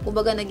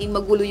 kumbaga naging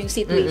magulo yung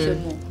situation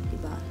mo. Di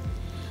ba?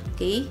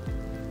 Okay?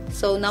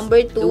 So,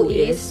 number 2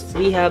 is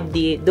we have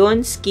the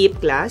don't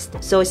skip class.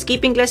 So,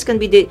 skipping class can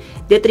be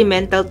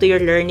detrimental to your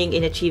learning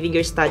in achieving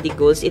your study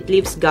goals. It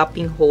leaves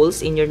gaping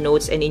holes in your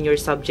notes and in your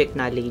subject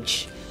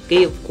knowledge.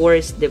 Okay, of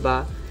course, 'di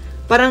ba?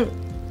 Parang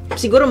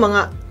siguro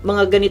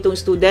mga ganitong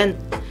student,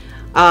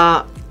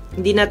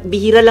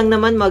 bihira lang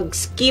naman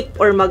mag-skip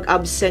or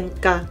mag-absent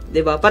ka,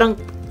 'di ba? Parang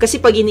kasi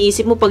pag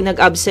iniisip mo, pag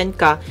nag-absent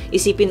ka,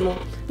 isipin mo,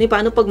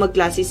 paano pag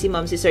mag-klase si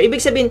ma'am, si sir?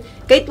 Ibig sabihin,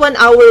 kahit 1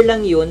 hour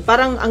lang yun,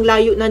 parang ang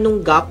layo na nung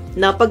gap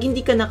na pag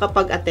hindi ka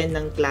nakapag-attend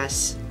ng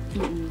class.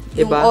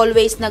 Diba? Yung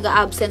always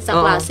nag-absent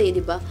sa klase,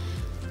 di ba?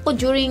 Ako,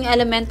 during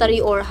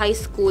elementary or high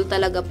school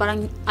talaga,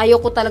 parang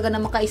ayoko talaga na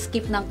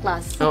maka-skip ng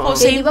class.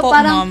 Okay, di ba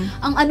parang,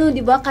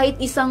 di ba,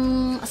 kahit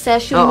isang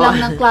session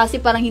lang ng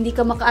klase, parang hindi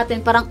ka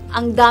maka-attend, parang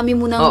ang dami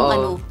mo ng,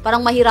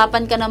 parang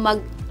mahirapan ka na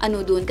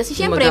dun. Kasi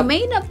syempre,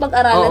 may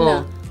napag-aralan na.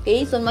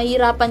 Okay? So,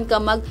 mahirapan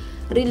ka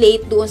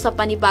mag-relate doon sa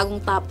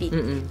panibagong topic.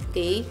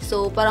 Okay?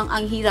 So, parang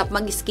ang hirap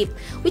mag-skip.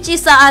 Which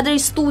is sa other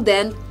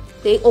student,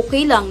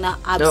 okay lang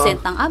na absent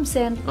ng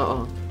absent.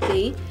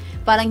 Okay?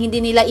 Parang hindi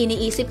nila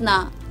iniisip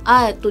na,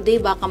 today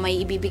baka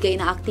may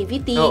ibibigay na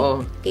activity.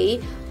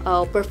 Okay?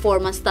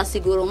 Performance task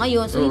siguro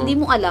ngayon. So, hindi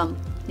mo alam.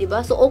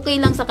 Diba? So, okay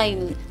lang sa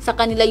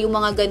kanila yung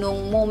mga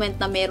ganong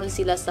moment na meron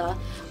sila sa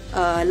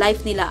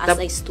life nila as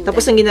a student.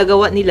 Tapos ang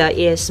ginagawa nila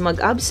is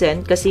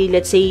mag-absent kasi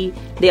let's say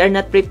they are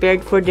not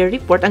prepared for their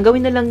report. Ang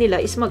gawin na lang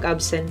nila is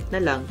mag-absent na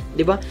lang,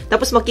 'di ba?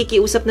 Tapos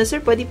makikiusap na, sir,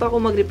 pwede pa ako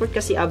mag-report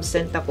kasi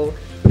absent ako.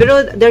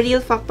 Pero the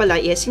real fact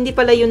pala is hindi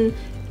pala yun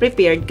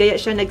prepared kaya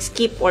siya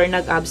nag-skip or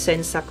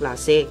nag-absent sa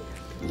klase.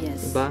 Yes.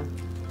 'Di ba?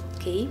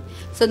 Okay.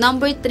 So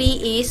number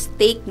 3 is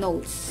take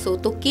notes. So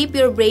to keep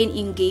your brain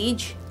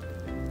engaged,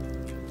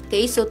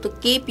 okay, so to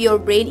keep your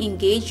brain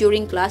engaged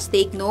during class,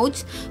 take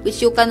notes,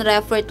 which you can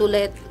refer to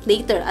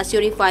later as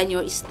you refine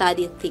your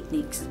study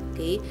techniques.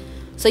 Okay?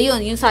 So,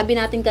 yun, yung sabi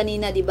natin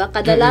kanina, di ba?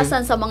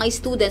 Kadalasan sa mga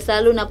students,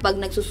 lalo na pag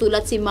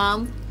nagsusulat si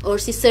ma'am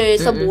or si sir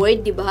sa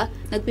board, di ba?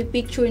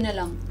 Nagpipicture na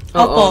lang.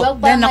 Diba?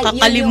 Then,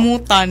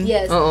 nakakalimutan.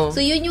 Yes.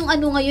 So, yun yung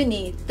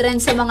ngayon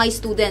trend sa mga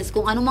students.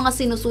 Kung anong mga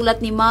sinusulat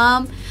ni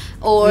ma'am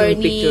or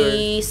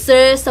ni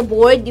sir sa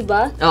board, di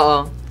ba?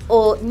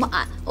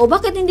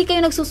 Bakit hindi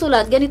kayo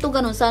nagsusulat? Ganito,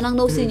 ganon. Sanang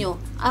notes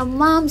niyo.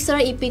 Ma'am, sir,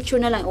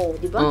 i-picture na lang.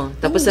 Di ba?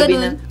 Tapos sabi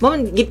na,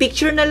 ma'am,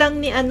 i-picture na lang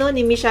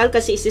ni Michelle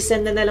kasi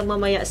isi-send na lang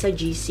mamaya sa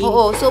GC.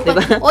 So,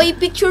 diba?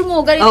 I-picture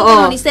mo. Ganito,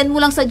 ganon. I-send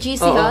mo lang sa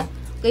GC, ha?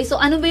 Okay, so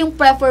ano ba yung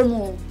prefer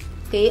mo?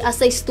 Okay,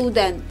 as a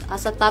student,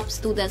 as a top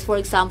student,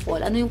 for example,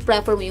 ano yung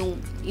prefer mo?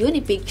 Yun,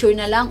 i-picture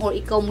na lang or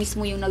ikaw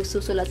mismo yung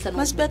nagsusulat sa notebook?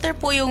 Mas better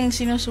po yung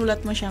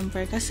sinusulat mo,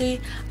 syempre. Kasi,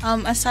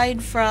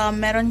 aside from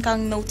meron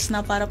kang notes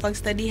na para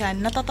pagstudihan,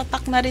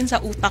 natatatak na rin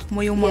sa utak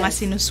mo yung mga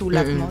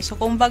sinusulat mo. So,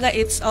 kumbaga,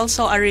 it's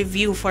also a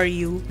review for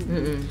you.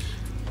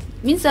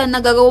 Minsan,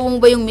 nagagawa mo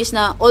ba yung miss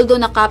na, although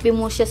nakopy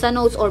mo siya sa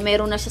notes or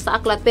meron na siya sa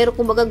aklat, pero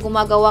kumbaga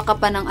gumagawa ka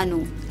pa ng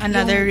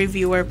another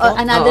reviewer po.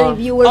 Another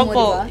reviewer mo,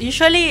 diba?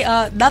 Usually,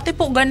 dati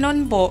po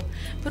ganun po.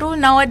 Pero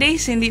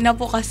nowadays, hindi na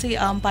po kasi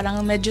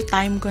parang medyo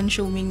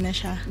time-consuming na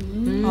siya.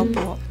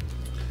 Opo.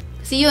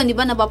 Kasi yun, di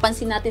ba,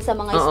 napapansin natin sa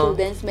mga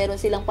students, meron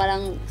silang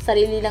parang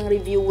sarili lang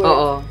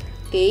reviewer.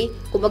 Okay?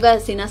 Kumbaga,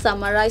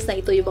 sinasummarize na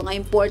ito yung mga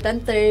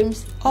important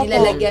terms,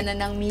 nilalagyan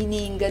na ng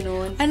meaning,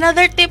 ganun.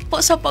 Another tip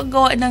po sa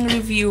paggawa ng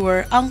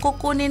reviewer, ang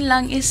kukunin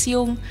lang is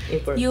yung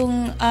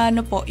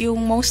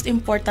most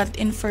important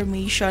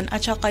information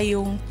at saka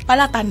yung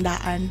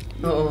palatandaan.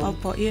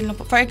 Opo, yun lang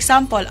po. For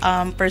example,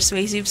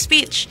 persuasive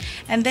speech.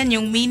 And then,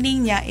 yung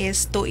meaning niya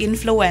is to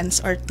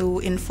influence or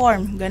to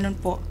inform. Ganun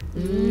po.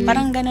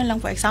 Parang ganun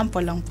lang po.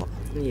 Example lang po.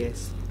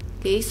 Yes.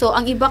 Okay, so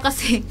ang iba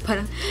kasi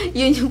parang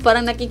yun yung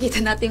parang nakikita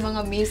nating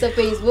mga memes sa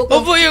Facebook.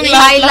 Opo, yung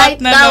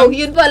i-highlight daw.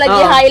 Yun pa lagi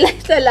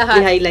i-highlight sa lahat.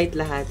 I-highlight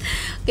lahat.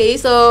 Okay,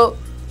 so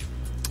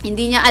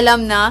hindi niya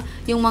alam na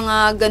yung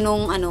mga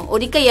ganong o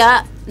di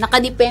kaya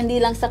nakadepende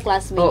lang sa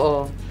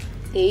classmate.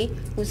 Okay?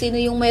 Kung sino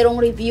yung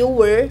mayroong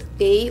reviewer,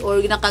 okay,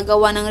 or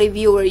nakagawa ng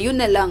reviewer, yun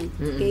na lang.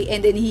 Okay?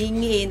 And then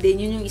hingi, and then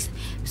yun yung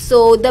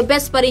so the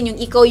best pa rin yung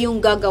ikaw yung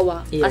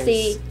gagawa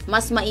kasi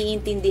mas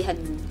maiintindihan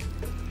mo.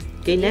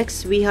 Okay,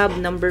 next we have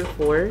number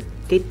 4.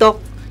 Okay, talk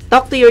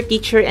to your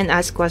teacher and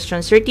ask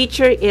questions. Your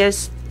teacher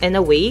is, in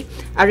a way,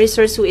 a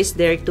resource who is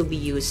there to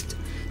be used.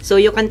 So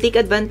you can take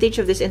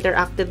advantage of this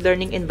interactive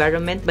learning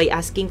environment by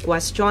asking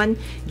questions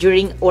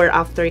during or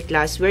after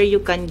class where you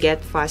can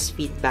get fast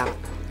feedback.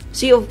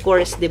 So of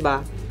course, 'di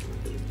ba?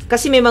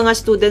 Kasi may mga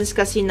students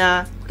kasi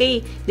na, okay,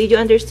 did you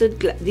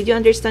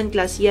understand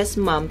class? Yes,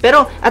 ma'am.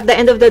 Pero at the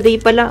end of the day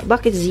pala,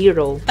 bakit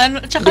 0?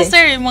 Tsaka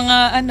sir,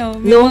 mga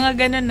mga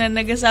ganun na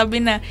nagsasabi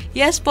na,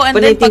 yes po, and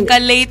then pagka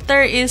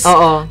later is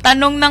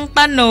tanong ng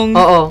tanong.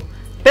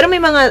 Pero may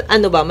mga,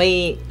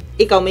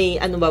 ikaw may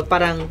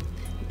parang,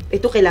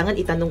 ito kailangan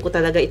itanong ko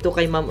talaga ito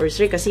kay ma'am or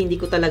sir kasi hindi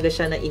ko talaga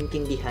siya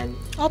naintindihan.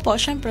 Opo,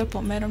 syempre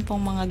po, meron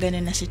pong mga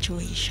ganun na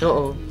situation.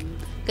 Oo.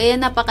 Kaya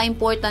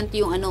napaka-important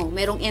yung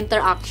merong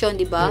interaction,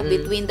 di ba?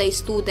 Between the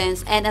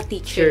students and a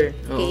teacher.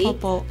 Sure. Okay?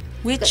 Opo.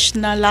 Which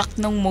na-lack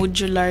nung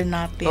modular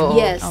natin.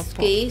 Yes.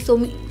 Opo. Okay?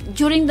 So,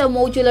 during the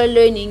modular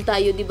learning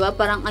tayo, di ba?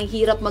 Parang ang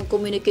hirap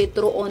mag-communicate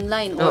through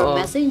online or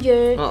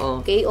messenger.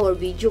 Okay? Or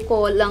video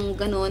call lang,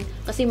 ganun.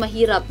 Kasi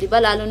mahirap, di ba?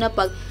 Lalo na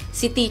pag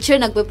si teacher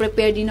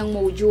nagpe-prepare din ng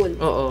module.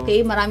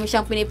 Okay? Marami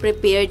siyang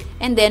piniprepared.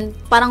 And then,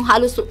 parang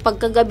halos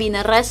pagkagabi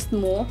na rest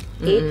mo,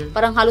 okay?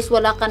 Parang halos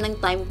wala ka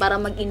ng time para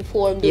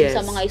mag-inform dun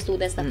sa mga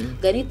students na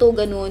ganito,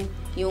 ganun,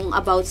 yung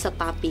about sa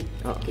topic.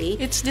 Okay?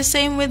 It's the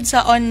same with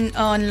sa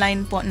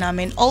online po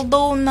namin.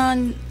 Although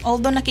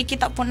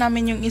nakikita po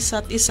namin yung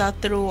isa't isa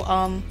through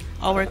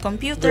our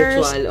computers.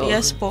 Virtual,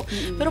 yes po.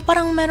 Pero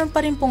parang meron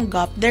pa rin pong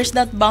gap. There's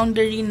that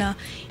boundary na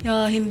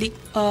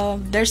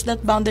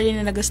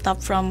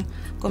nag-stop from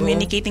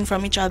communicating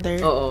from each other.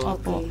 Opo.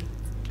 Okay.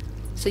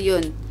 So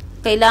yun.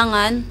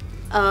 Kailangan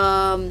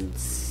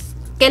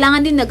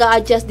din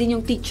nag-a-adjust din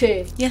yung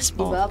teacher. Yes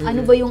po. Diba?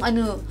 Ano ba yung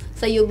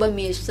sa iyo ba,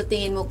 Miss? Sa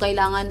tingin mo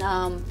kailangan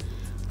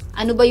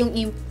ano ba yung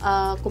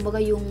kumbaga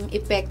yung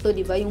epekto,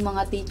 di ba? Yung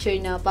mga teacher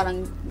na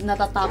parang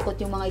natatakot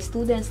yung mga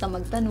students na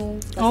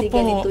magtanong kasi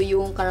ganito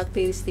yung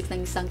characteristic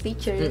ng isang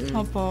teacher.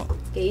 Opo.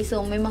 Okay,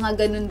 so may mga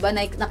ganun ba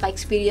na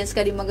naka-experience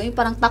ka din mga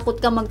parang takot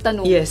ka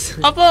magtanong? Yes.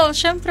 Opo,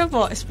 syempre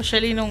po,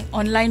 especially nung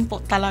online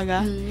po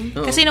talaga.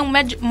 Kasi nung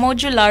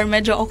modular,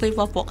 medyo okay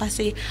pa po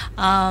kasi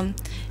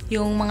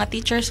yung mga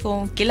teachers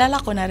ko, kilala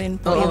ko na rin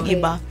po yung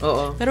iba.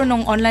 Pero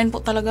nung online po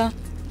talaga,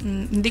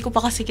 hindi ko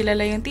pa kasi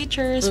kilala yung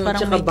teachers,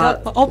 parang may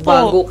gap pa. Opo.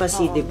 Bago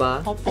kasi, di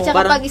ba? At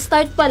saka pag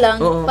start pa lang,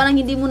 parang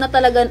hindi mo na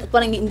talaga,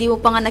 parang hindi mo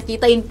pa nga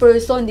nakita in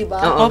person, di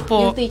ba?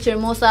 Opo. Yung teacher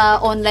mo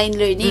sa online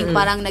learning,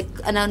 parang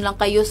lang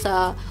kayo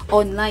sa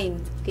online.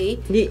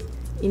 Okay?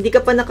 Hindi ka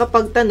pa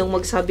nakapagtanong,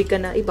 magsabi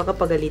ka na, baka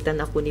pagalitan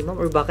ako ni ma'am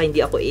or baka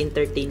hindi ako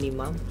i-entertain ni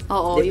ma'am.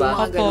 Oo, diba? Yung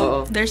mga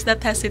ganun. There's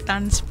that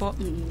hesitance po.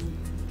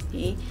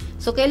 Okay.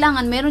 So,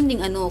 kailangan meron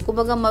ding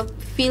kumbaga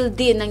ma-feel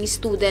din ng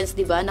students,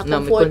 di ba, na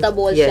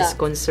comfortable siya. Yes,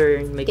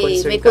 concern. May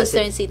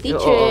concern si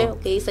teacher,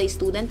 sa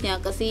student niya,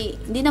 kasi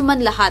hindi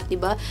naman lahat,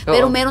 di ba?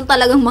 Pero meron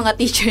talagang mga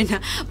teacher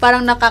na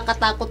parang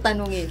nakakatakot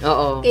tanungin.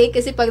 Okay,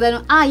 kasi pag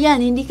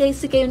yan, hindi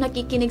kasi kayo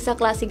nakikinig sa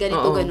klase,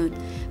 ganito, ganun.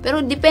 Pero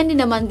depende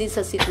naman din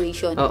sa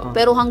situation.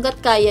 Pero hanggat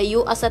kaya,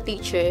 you as a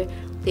teacher,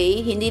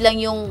 okay, hindi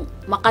lang yung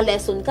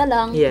maka-lesson ka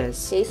lang.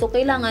 Yes. Okay, so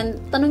kailangan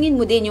tanungin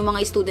mo din yung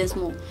mga students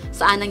mo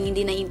saan ang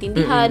hindi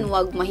naiintindihan,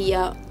 wag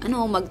mahiya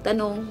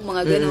magtanong,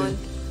 mga ganun.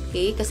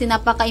 Okay, kasi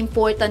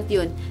napaka-important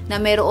 'yun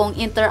na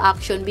mayroong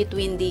interaction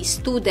between the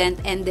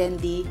student and then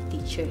the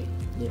teacher.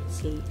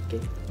 Yes. Okay.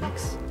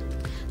 Next.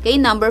 Okay,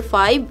 number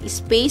 5,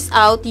 space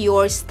out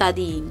your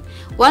studying.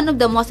 One of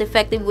the most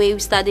effective way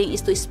of studying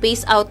is to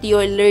space out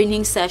your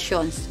learning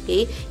sessions.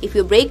 Okay, if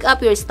you break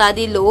up your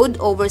study load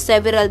over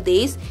several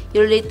days,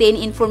 you'll retain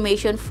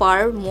information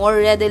far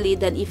more readily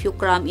than if you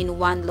cram in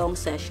one long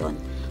session.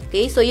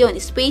 Okay, so yun,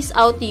 space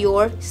out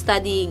your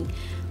studying.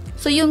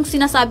 So yung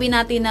sinasabi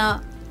natin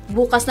na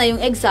bukas na yung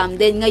exam,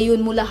 then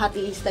ngayon mo lahat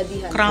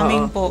i-studyhan.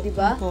 Cramming po.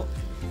 Diba?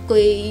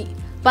 Okay,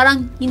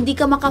 parang hindi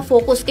ka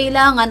makafocus.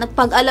 Kailangan, at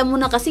pag alam mo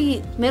na kasi,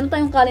 meron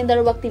tayong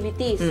calendar of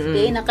activities.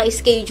 Okay?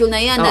 Naka-schedule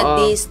na yan,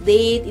 na this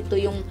date, ito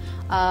yung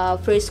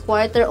first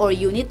quarter or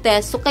unit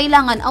test. So,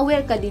 kailangan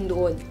aware ka din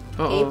doon.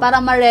 Okay?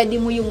 Para ma-ready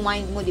mo yung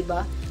mind mo, di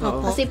ba?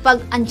 Kasi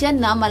pag andyan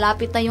na,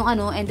 malapit na yung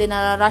and then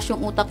nararush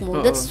yung utak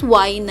mo, that's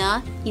why na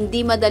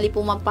hindi madali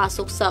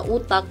pumapasok sa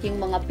utak yung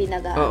mga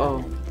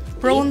pinag-aaralan.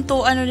 Prone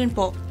to,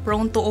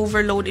 prone to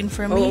overload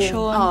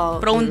information,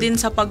 prone din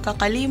sa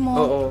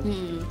pagkakalimot.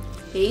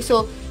 Okay,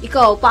 so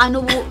ikaw,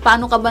 paano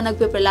ka ba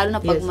nagpe-prepare lalo na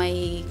pag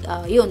may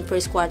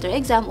first quarter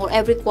exam or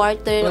every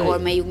quarter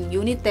or may yung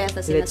unit test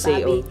na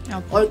sinasabi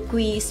or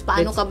quiz,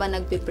 paano ka ba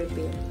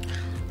nagpe-prepare?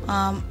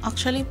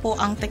 Actually po,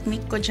 ang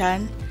technique ko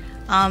dyan,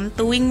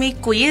 tuwing may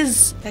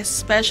quiz,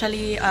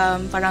 especially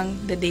parang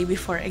the day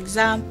before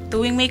exam,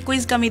 tuwing may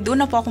quiz kami,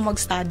 doon na po ako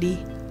mag-study.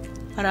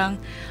 Parang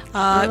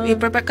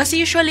i-prepare, kasi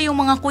usually yung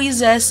mga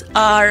quizzes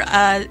are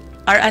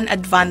an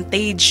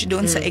advantage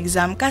doon sa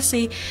exam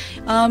kasi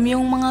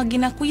yung mga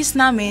gina-quiz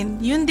namin,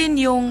 yun din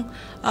yung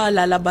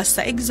lalabas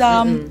sa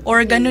exam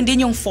or ganun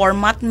din yung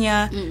format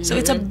niya. So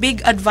it's a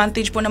big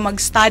advantage po na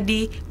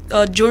mag-study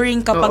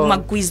during kapag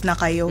mag-quiz na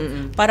kayo.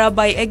 Para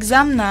by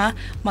exam na,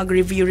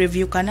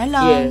 mag-review ka na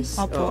lang. Yes.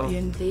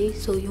 Yun. Okay,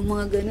 so yung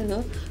mga ganun,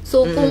 no?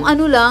 So kung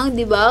lang,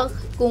 di ba,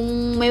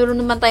 kung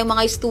mayroon naman tayong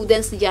mga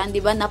students diyan,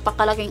 'di ba,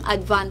 napakalaking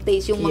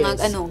advantage yung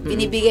mga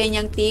binibigay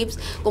niyang tips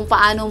kung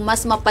paano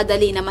mas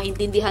mapadali na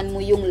maintindihan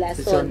mo yung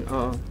lesson.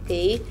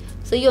 Okay?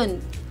 So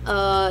 'yun,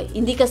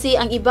 hindi kasi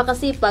ang iba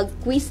kasi pag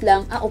quiz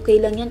lang,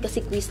 okay lang 'yan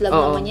kasi quiz lang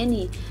naman 'yan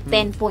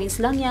 10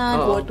 points lang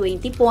 'yan or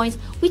 20 points,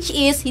 which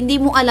is hindi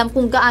mo alam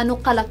kung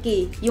gaano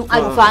kalaki yung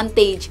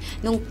advantage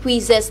ng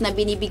quizzes na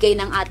binibigay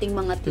ng ating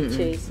mga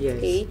teachers. Yes.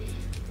 Okay?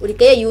 o di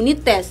kaya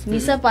unit test.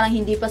 Minsan parang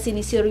hindi pa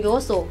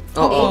siniseryoso.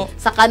 Okay?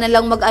 Saka na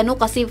lang mag-ano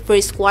kasi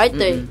first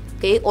quarter.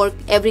 Okay? Or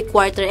every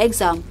quarter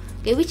exam.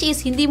 Okay? Which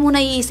is, hindi mo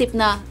naiisip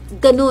na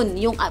ganun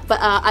yung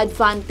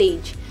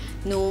advantage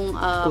nung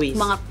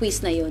mga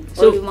quiz na yun.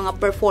 So, or yung mga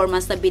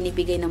performance na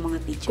binibigay ng mga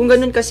teachers. Kung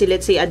ganun kasi,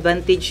 let's say,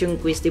 advantage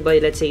yung quiz, diba?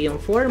 Let's say, yung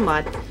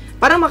format,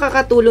 parang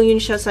makakatulong yun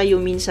siya sa'yo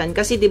minsan.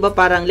 Kasi, di ba,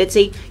 parang, let's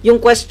say,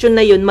 yung question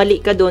na yun, mali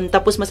ka doon,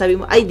 tapos masabi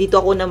mo, ay,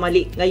 dito ako na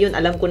mali. Ngayon,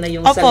 alam ko na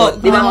yung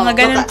sagot. Diba? Mga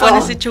ganun po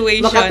na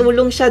situation.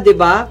 Makatulong siya, di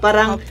ba?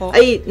 Parang,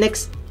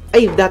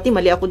 dati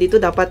mali ako dito,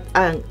 dapat,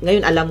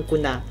 ngayon alam ko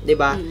na, di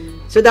ba?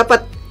 So,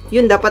 dapat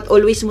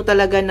always mo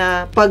talaga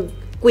na pag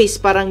quiz,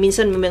 parang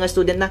minsan may mga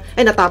student na,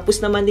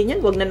 natapos naman din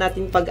yan, wag na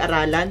natin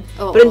pag-aralan.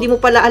 Pero hindi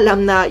mo pala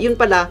alam na, yun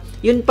pa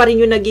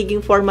rin yung nagiging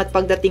format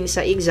pagdating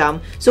sa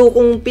exam. So,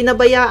 kung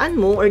pinabayaan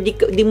mo, or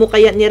di mo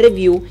kaya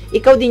ni-review,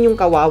 ikaw din yung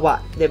kawawa,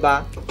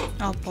 diba?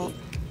 Opo.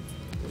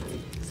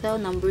 So,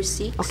 number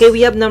 6. Okay,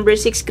 we have number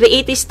 6.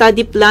 Create a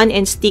study plan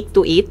and stick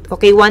to it.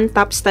 Okay, one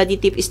top study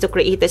tip is to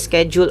create a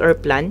schedule or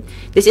plan.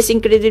 This is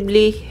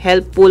incredibly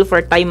helpful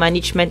for time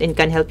management and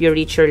can help you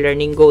reach your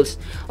learning goals.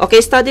 Okay,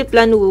 study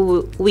plan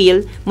will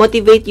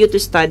motivate you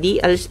to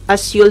study as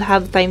you'll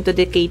have time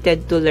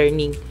dedicated to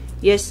learning.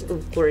 Yes,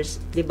 of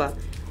course, 'di ba?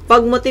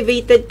 Pag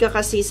motivated ka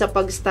kasi sa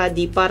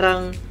pag-study,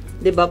 parang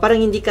 'di ba? Parang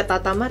hindi ka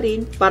tatama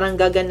rin, parang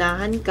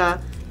gaganahan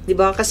ka, 'di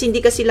ba? Kasi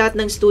hindi kasi lahat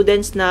ng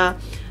students na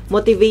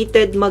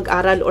motivated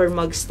mag-aral or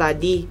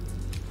mag-study,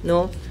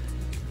 no?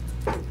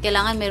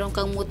 Kailangan meron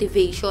kang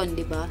motivation,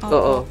 di ba?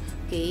 Oo.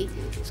 Okay?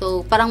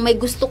 So, parang may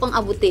gusto kang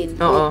abutin.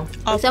 Oo.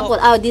 For example,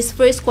 this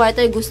first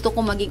quarter, gusto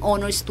ko maging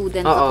honor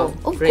student ako.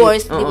 Of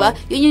course, di ba?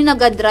 Yun yung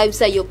nag-drive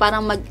sa'yo,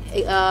 parang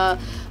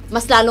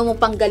mas lalo mo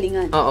pang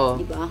galingan.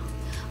 Di ba?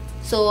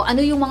 So,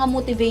 ano yung mga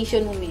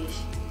motivation mo, Mish?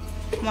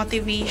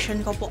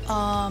 Motivation ko po,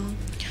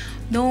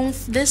 nung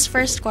this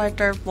first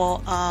quarter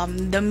po,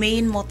 the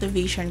main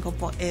motivation ko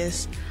po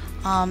is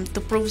to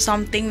prove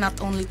something not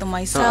only to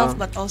myself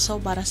but also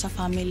para sa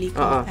family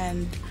ko,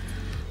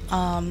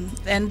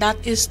 and that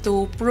is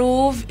to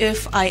prove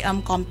if I am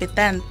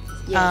competent.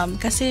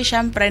 Kasi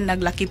syempre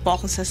naglaki po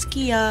ako sa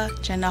SKIA,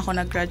 diyan ako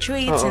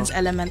nag-graduate since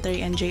elementary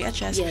and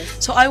JHS.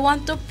 So I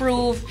want to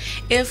prove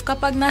if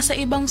kapag nasa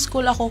ibang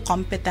school ako,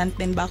 competent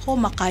din ba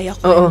ako, makaya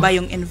ko din ba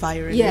yung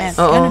environment.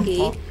 Ganun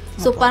po.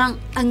 So parang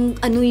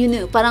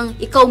parang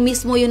ikaw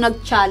mismo yung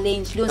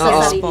nag-challenge doon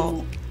sa sarili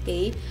mo.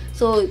 Okay?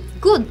 So,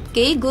 good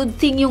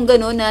thing yung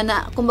gano'n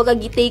na kumbaga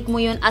i-take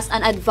mo yun as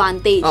an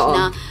advantage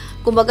na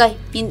kumbaga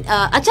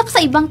at saka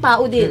sa ibang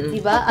tao din,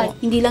 di ba?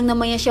 Hindi lang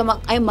naman yan siya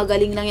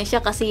magaling lang yan siya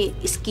kasi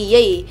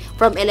SKIA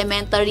from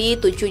elementary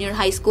to junior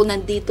high school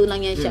nandito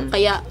lang yan siya.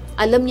 Kaya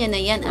alam niya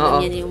na yan, alam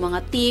niya yung mga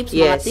tips,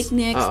 mga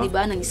techniques, di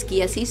ba, ng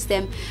SKIA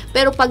system.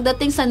 Pero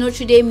pagdating sa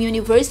Notre Dame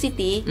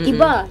University,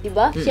 iba, di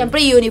ba?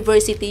 Siyempre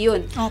university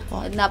yun.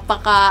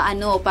 Napaka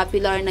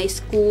popular na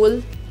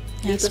school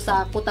dito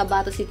sa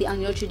Cotabato City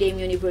ang Notre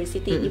Dame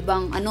University.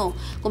 Ibang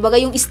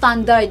kumbaga yung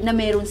standard na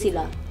meron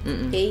sila.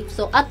 Okay?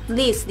 So at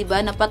least, 'di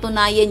ba,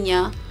 napatunayan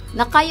niya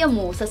na kaya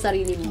mo sa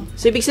sarili mo.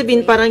 So, ibig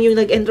sabihin, parang yung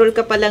nag-enroll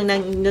ka pa lang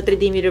ng Notre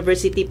Dame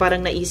University,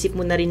 parang naisip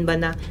mo na rin ba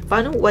na,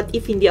 what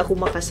if hindi ako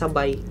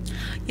makasabay?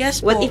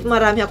 Yes po. What if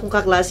marami akong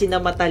kaklase na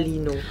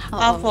matalino?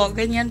 Po,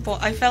 ganyan po.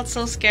 I felt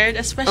so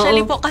scared,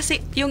 especially po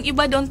kasi yung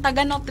iba doon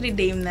taga Notre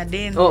Dame na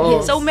din.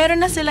 So,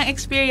 meron na silang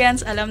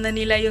experience, alam na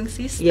nila yung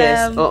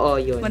system.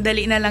 Yun.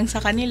 Madali na lang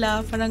sa kanila,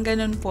 parang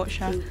ganun po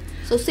siya.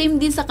 So,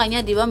 same din sa kanya,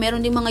 di ba?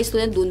 Meron din mga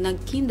student doon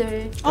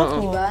nag-kinder,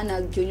 di ba?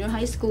 Nag-junior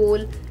high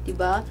school, di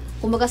ba?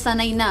 Kumbaga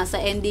sanay na sa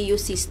NDU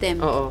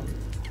system.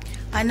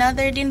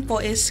 Another din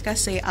po is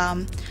kasi,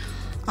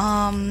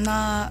 na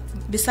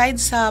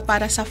besides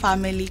para sa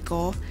family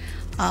ko,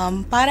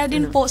 para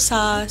din po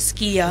sa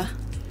SKIA.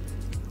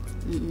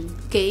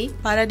 Okay.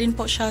 Para din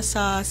po siya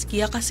sa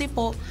SKIA kasi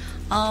po,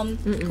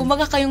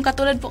 kumbaga kayong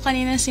katulad po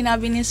kanina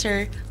sinabi ni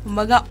Sir,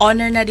 kumbaga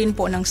honor na din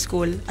po ng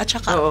school. At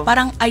saka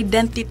parang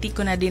identity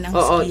ko na din ang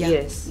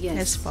SKIA.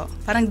 Yes po.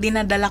 Parang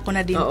dinadala ko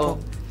na din po.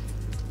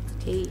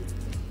 Okay.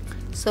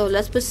 So,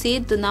 let's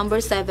proceed to number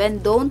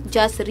 7. Don't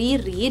just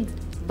reread,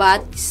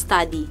 but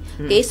study.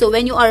 Okay, so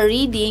when you are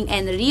reading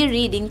and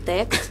rereading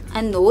text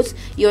and notes,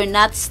 you're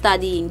not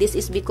studying. This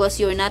is because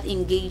you're not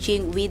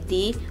engaging with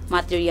the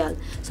material.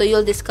 So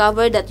you'll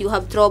discover that you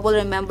have trouble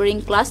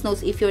remembering class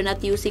notes if you're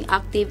not using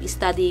active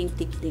studying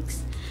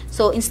techniques.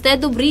 So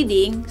instead of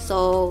reading,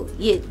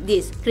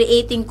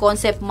 creating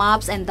concept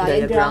maps and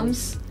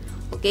diagrams.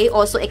 Okay,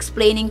 also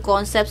explaining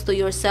concepts to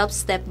yourself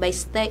step by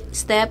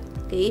step.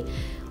 Okay.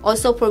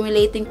 Also,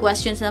 formulating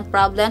questions and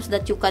problems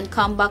that you can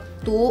come back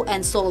to and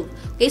solve.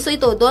 Okay, so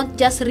ito, don't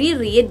just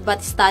reread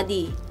but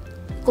study.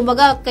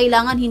 Kumbaga,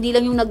 kailangan hindi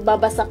lang yung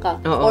nagbabasa ka.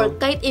 Or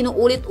kahit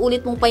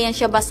inuulit-ulit mo pa yan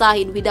siya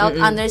basahin without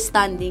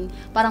understanding,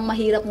 parang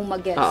mahirap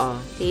mong mag-gets.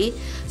 Okay?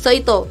 So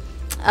ito,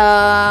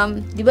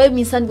 di ba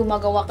minsan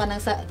gumagawa ka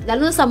ng,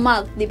 lalo na sa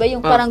math, di ba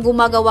yung parang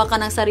gumagawa ka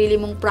ng sarili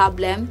mong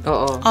problem?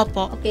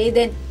 Opo. Okay,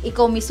 then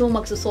ikaw mismo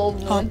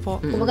magsusolve nun.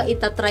 Kumbaga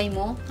itatry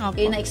mo.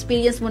 Okay,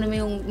 na-experience mo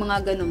naman yung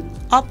mga ganun.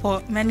 Opo,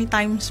 many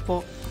times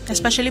po.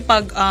 Especially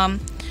pag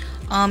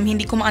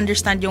hindi ko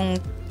ma-understand yung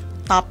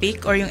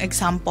topic or yung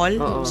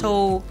example.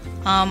 So,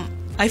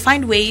 I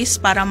find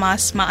ways para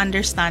mas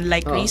ma-understand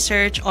like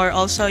research or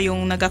also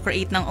yung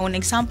nag-create ng own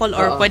example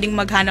or pwedeng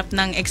maghanap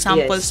ng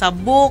example sa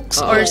books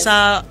or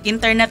sa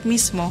internet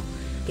mismo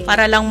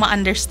para lang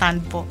ma-understand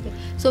po.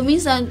 So,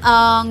 minsan,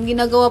 ang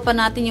ginagawa pa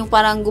natin yung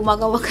parang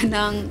gumagawa ka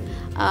ng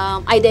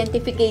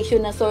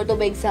identification na sort of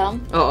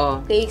exam.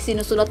 Okay,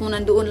 sinusulat mo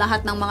nandoon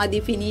lahat ng mga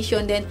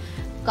definition, then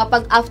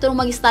kapag after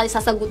mag-study,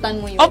 sasagutan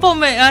mo yun. Opo,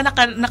 may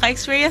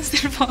naka-experience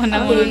din po ng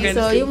mga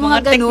ganun. So, yung mga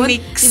ganun,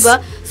 techniques. diba?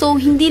 So,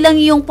 hindi lang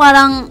yung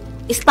parang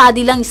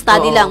study lang,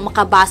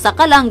 makabasa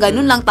ka lang,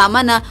 ganun lang, tama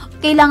na.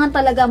 Kailangan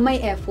talaga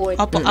may effort.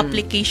 Opo,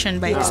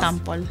 application by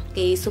example.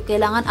 Okay, so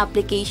kailangan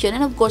application,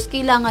 and of course,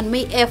 kailangan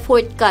may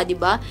effort ka,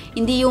 diba?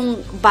 Hindi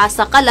yung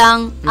basa ka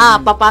lang,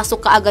 papasok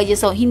ka agad yun.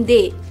 So,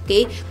 hindi.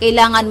 Okay?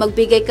 Kailangan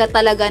magbigay ka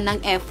talaga ng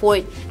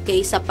effort,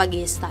 okay, sa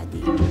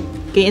pag-study.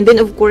 Okay, and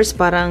then of course,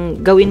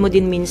 parang gawin mo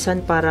din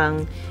minsan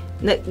parang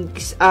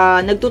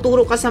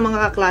nagtuturo ka sa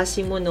mga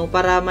kaklase mo, no,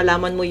 para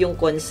malaman mo yung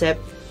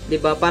concept,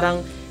 'di ba? Parang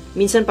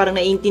minsan parang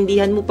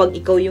naiintindihan mo pag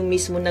ikaw yung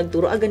mismo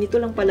nagturo,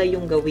 ganito lang pala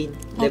yung gawin,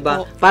 'di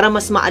ba? Para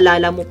mas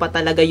maalala mo pa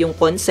talaga yung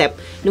concept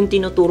nung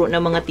tinuturo ng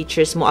mga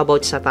teachers mo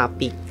about sa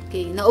topic.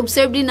 Okay,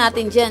 na-observe din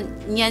natin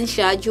niyan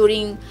siya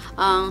during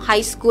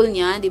high school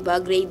niya, 'di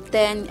ba? Grade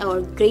 10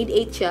 or grade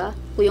 8 siya,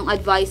 yung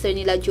advisor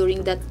nila during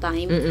that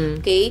time.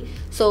 Okay?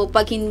 So,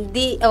 pag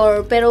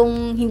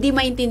perong hindi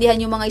maintindihan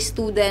yung mga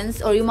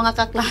students or yung mga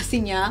kaklase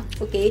niya,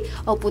 okay?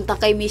 O punta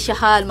kay Miss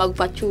Shahal,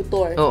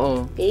 magpa-tutor.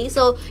 Okay?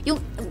 So,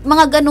 yung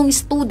mga ganong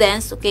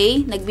students,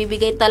 okay?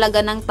 Nagbibigay talaga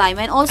ng time,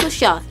 and also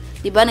siya,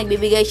 'di ba?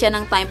 Nagbibigay siya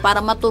ng time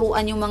para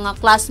maturuan yung mga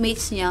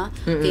classmates niya,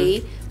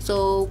 okay?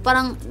 So,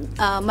 parang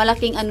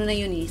malaking ano na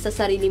yun sa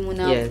sarili mo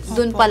na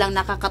doon pa lang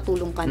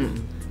nakakatulong ka na.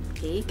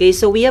 Okay,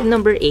 so we have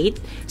number 8.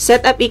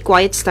 Set up a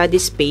quiet study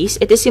space.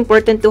 It is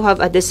important to have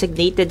a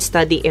designated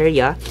study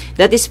area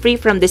that is free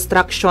from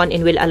distraction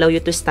and will allow you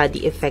to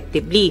study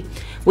effectively.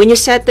 When you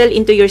settle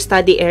into your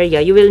study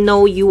area, you will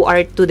know you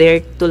are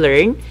there to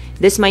learn.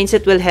 This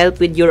mindset will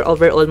help with your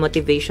overall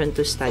motivation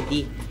to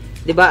study.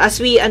 'Di ba? As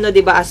we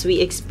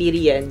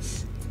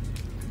experience.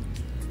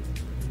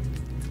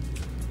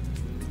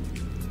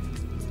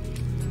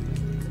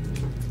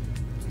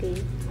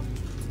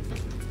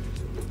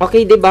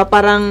 Okay, 'di ba?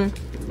 Parang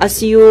as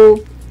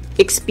you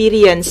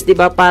experience, 'di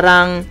ba?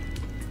 Parang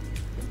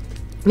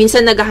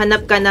minsan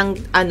naghahanap ka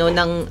ng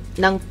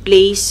ng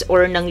place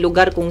or ng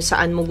lugar kung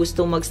saan mo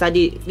gustong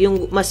mag-study.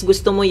 Yung mas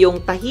gusto mo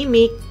yung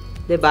tahimik,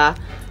 'di ba?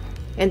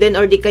 And then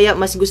or di kaya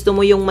mas gusto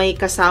mo yung may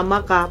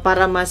kasama ka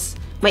para mas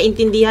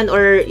maintindihan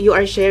or you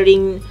are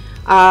sharing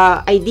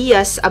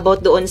ideas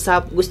about doon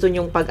sa gusto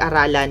nyong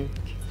pag-aralan.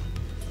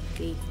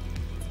 Okay.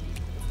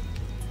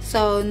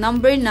 So,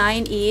 number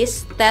 9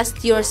 is test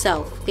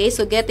yourself. Okay?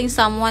 So, getting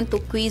someone to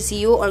quiz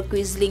you or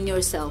quizling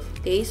yourself.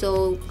 Okay?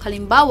 So,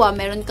 halimbawa,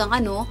 meron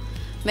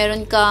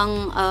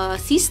kang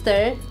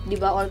sister, di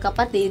ba, or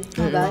kapatid,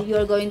 di ba? You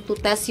are going to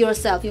test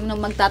yourself. Yung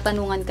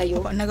magtatanungan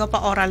kayo.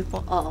 Nagpa-oral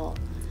po. Oo.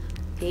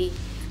 Okay.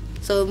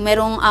 So,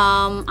 merong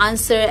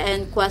answer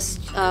and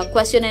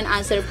question and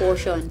answer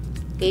portion.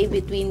 Okay?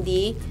 Between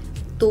the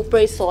two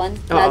person,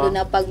 lalo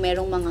na pag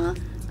merong mga,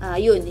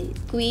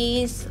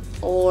 quiz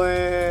or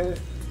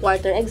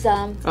quarter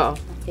exam.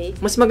 Okay.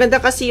 Mas maganda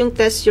kasi yung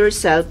test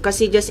yourself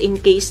kasi just in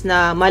case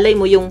na malay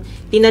mo yung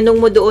tinanong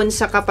mo doon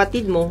sa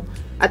kapatid mo,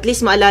 at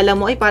least maalala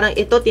mo, ay parang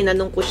ito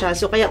tinanong ko siya.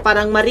 So kaya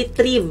parang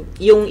ma-retrieve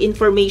yung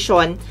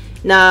information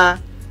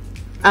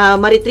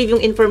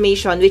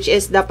which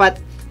is dapat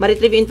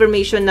ma-retrieve yung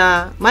information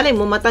na malay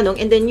mo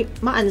matanong and then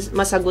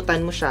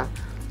masagutan mo siya.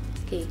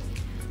 Okay.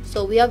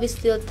 So we have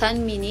still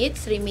 10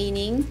 minutes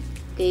remaining.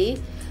 Okay.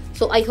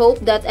 So, I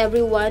hope that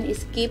everyone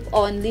is keep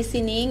on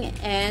listening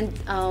and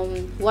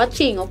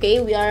watching, okay?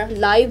 We are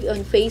live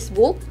on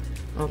Facebook,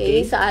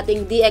 okay? Sa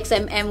ating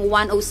DXMM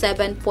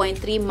 107.3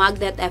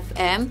 Magnet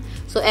FM.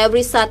 So,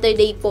 every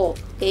Saturday po,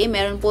 okay?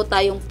 Meron po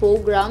tayong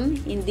program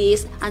in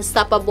this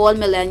Unstoppable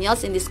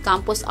Millennials in this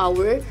campus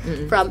hour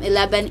from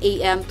 11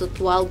 a.m. to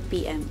 12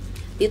 p.m.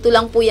 Dito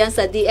lang po yan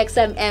sa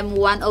DXMM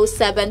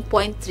 107.3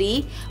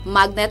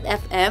 Magnet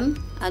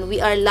FM. And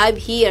we are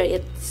live here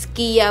at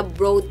SKIA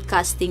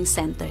Broadcasting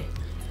Center.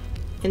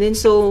 And then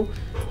so,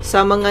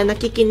 sa mga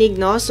nakikinig,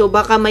 no? So,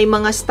 baka may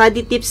mga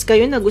study tips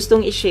kayo na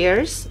gustong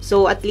i-share.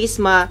 So, at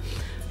least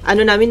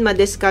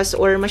ma-discuss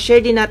or ma-share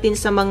din natin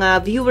sa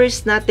mga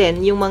viewers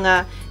natin yung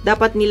mga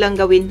dapat nilang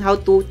gawin how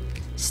to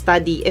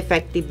study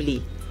effectively.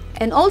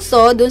 And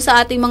also, dun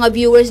sa ating mga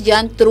viewers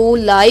dyan,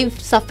 through live,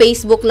 sa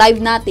Facebook live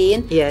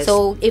natin. Yes.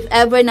 So, if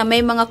ever na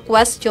may mga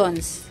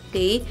questions,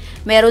 okay?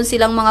 Meron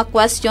silang mga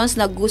questions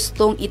na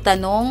gustong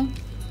itanong,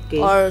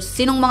 or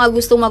sinong mga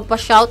gustong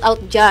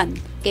magpa-shoutout dyan.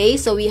 Okay?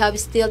 So, we have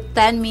still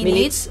 10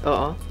 minutes.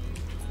 Oo.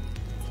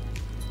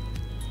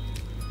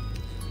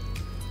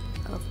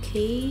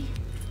 Okay.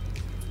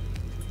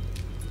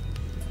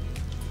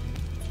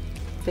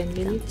 10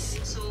 minutes.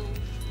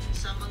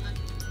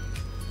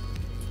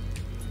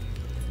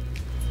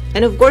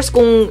 And of course,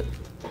 kung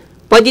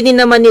pwede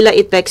din naman nila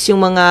i-text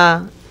yung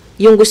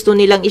gusto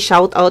nilang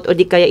i-shout out o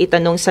di kaya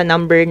itanong sa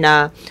number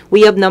na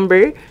we have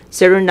number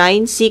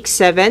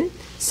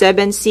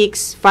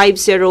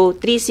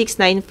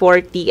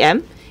 0967-7650-3694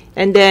 TM.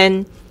 And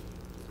then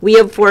we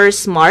have for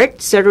Smart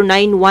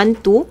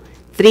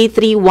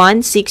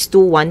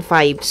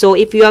 0912-331-6215. So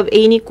if you have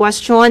any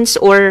questions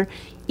or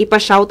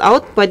ipa-shout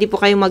out, pwede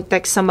po kayong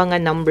mag-text sa mga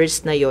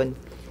numbers na yon.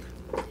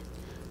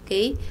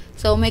 Okay?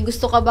 So may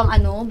gusto ka bang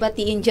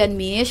batiin dyan,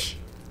 Mish?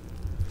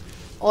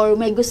 Or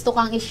may gusto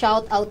kang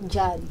i-shout out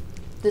dyan?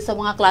 Doon sa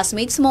mga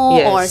classmates mo,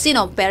 yes, or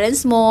sino?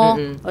 Parents mo,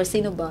 or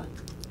sino ba?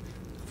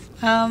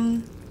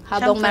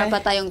 Habang meron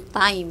pa tayong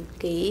time,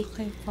 okay?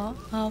 Okay po.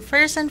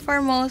 First and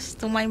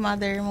foremost, to my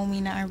mother,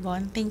 Momina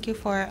Arbon, thank you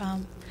for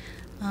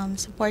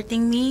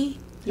supporting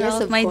me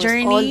throughout my course,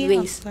 journey.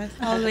 always.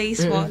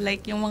 Always po.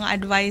 Like, yung mga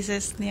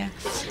advices niya,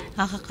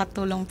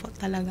 nakakatulong po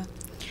talaga.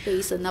 Okay,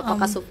 so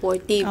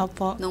napaka-supportive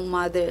ng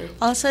mother.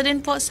 Also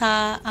din po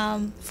sa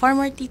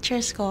former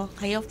teachers ko,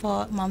 kayo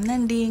po, Ma'am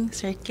Nanding,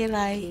 Sir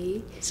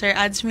Kiray, Sir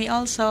Adsmi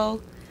also,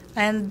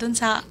 and dun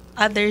sa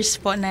others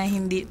po na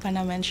hindi pa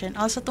na-mention.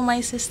 Also to my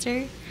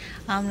sister,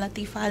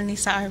 Latifa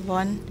Alnisa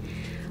Arbon.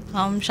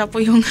 Siya po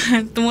yung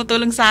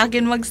tumutulong sa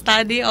akin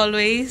mag-study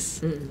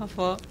always.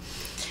 Opo.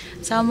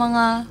 Sa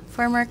mga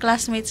former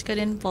classmates ko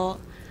din po,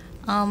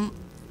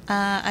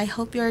 I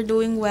hope you're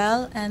doing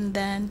well, and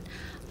then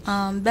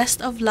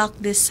best of luck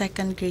this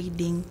second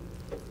grading.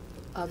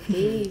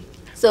 Okay.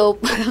 So,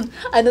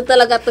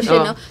 talaga to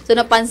siya, no? So,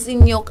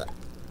 napansin nyo,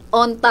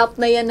 on top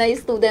na yan na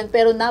student,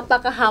 pero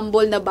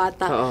napaka-humble na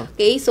bata.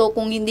 Okay? So,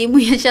 kung hindi mo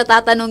yan siya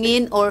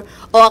tatanungin, o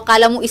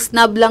akala mo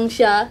snub lang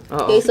siya,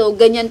 okay? So,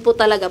 ganyan po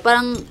talaga.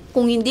 Parang,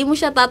 kung hindi mo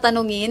siya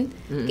tatanungin,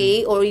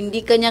 okay? Or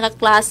hindi ka niya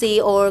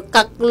kaklase, or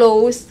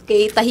ka-close,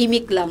 okay?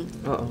 Tahimik lang.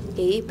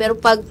 Okay? Pero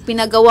pag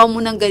pinagawa mo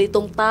ng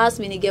ganitong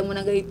task, binigyan mo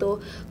ng ganito,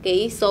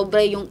 okay?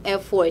 Sobra yung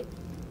effort.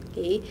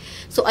 Okay?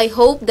 So, I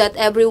hope that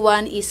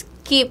everyone is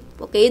keep,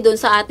 okay, doon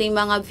sa ating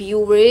mga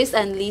viewers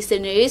and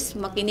listeners,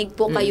 makinig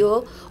po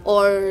kayo,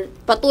 or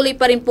patuloy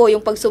pa rin po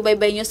yung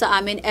pagsubaybay nyo sa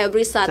amin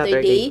every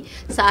Saturday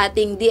sa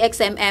ating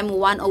DXMM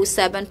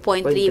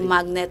 107.3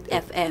 Magnet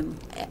FM.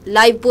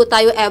 Live po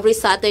tayo every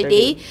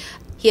Saturday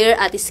here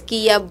at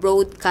SKIA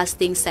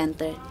Broadcasting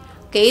Center.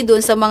 Okay,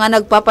 doon sa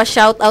mga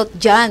nagpapa-shoutout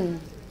dyan,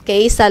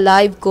 okay, sa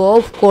live ko,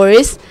 of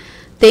course,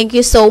 thank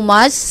you so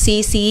much,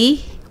 CC,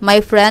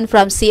 my friend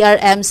from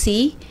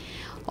CRMC.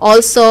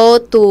 Also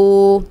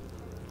to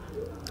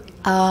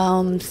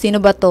sino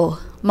ba to?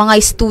 Mga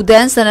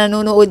students na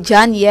nanonood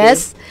dyan,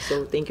 yes. Okay.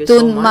 So, thank you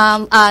so much.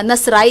 Ma'am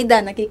Nasraida,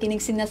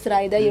 nakikinig si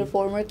Nasraida, your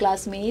former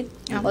classmate,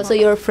 also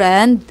your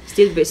friend.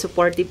 Still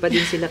supportive pa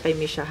din sila kay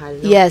Miss Shahal,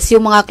 no? Yes,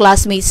 yung mga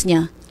classmates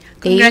niya.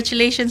 Okay?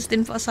 Congratulations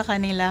din po sa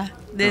kanila.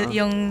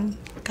 Yung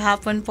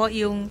kahapon po,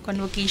 yung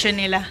convocation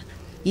nila.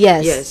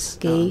 Yes.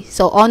 Okay.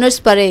 So,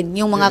 honors pa rin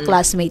yung mga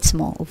classmates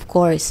mo, of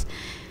course.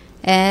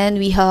 And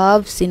we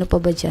have, sino pa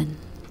ba dyan?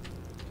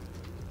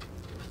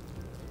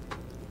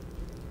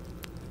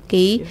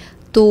 Okay.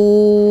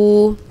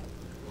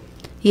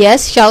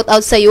 Yes, shout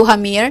out sa iyo,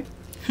 Hamir.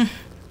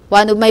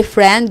 One of my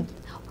friend.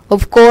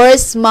 Of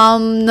course,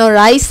 Ma'am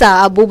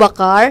Noraisa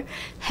Abubakar.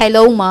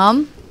 Hello,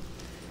 Ma'am.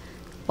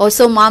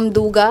 Also, Ma'am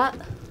Duga,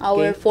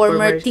 our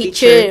former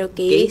teacher.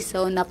 Okay.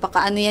 So,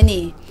 napaka-ano yan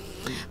eh.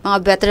 Mga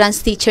veterans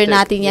teacher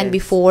natin yan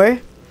before.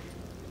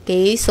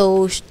 Okay.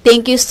 So,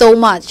 thank you so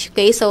much.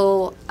 Okay.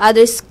 So,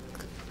 others,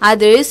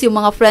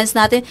 yung mga friends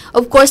natin.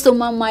 Of course, to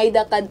Ma'am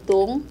Maida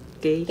Kadtong.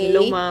 Okay.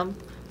 Hello,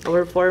 Ma'am.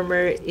 Our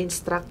former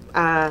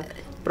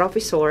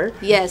professor.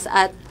 Yes,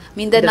 at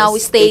Mindanao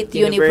State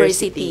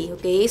University.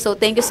 Okay, so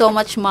thank you so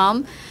much,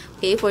 Ma'am,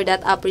 okay, for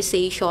that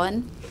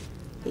appreciation.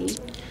 Okay.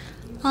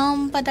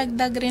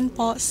 Padagdag rin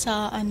po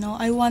sa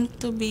I want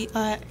to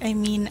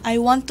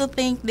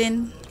thank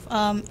din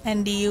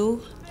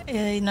NDU,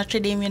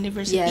 Notre Dame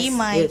University,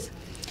 my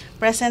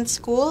present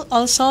school,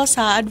 also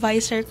sa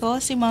advisor ko,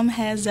 si Ma'am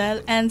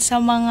Hazel, and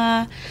sa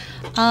mga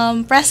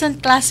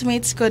present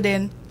classmates ko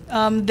din.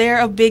 They're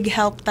a big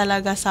help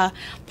talaga sa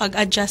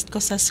pag-adjust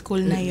ko sa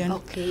school na yun.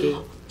 Okay.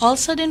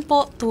 Also din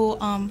po to,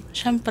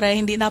 syempre,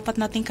 hindi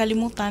dapat nating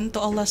kalimutan to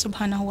Allah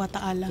subhanahu wa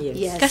ta'ala.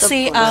 Yes,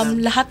 kasi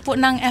lahat po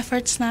ng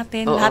efforts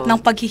natin, lahat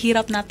ng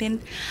paghihirap natin,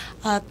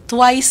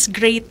 twice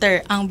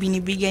greater ang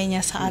binibigay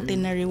niya sa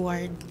atin na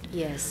reward.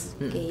 Yes.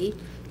 Okay.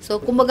 So,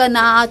 kumbaga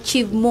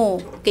na-achieve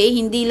mo, okay?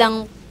 Hindi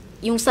lang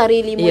yung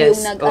sarili mo yung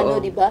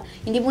di ba?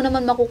 Hindi mo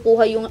naman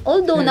makukuha yung,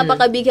 although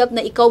napakabigap na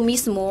ikaw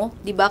mismo,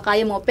 di ba,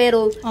 kaya mo,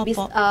 pero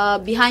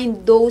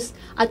behind those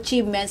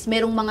achievements,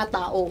 merong mga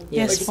tao.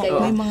 Yes,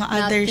 may mga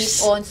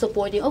others. Keep on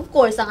supporting. Of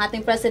course, ang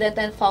ating president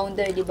and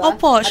founder, di ba?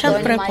 Opo,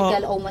 syempre po.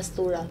 Michael O.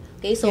 Mastura.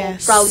 Okay, so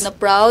Yes.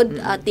 proud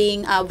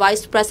ating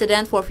Vice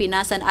President for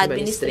Finance and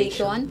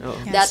Administration,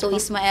 Yes Dato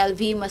Ismael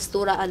V.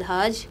 Mastura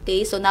Alhaj.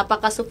 Okay, so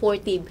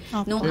napaka-supportive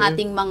nung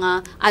ating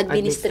mga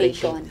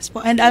administration. Yes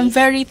po. And I'm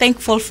very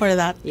thankful for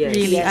that. Yes.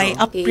 Really, Yes. I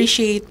Okay.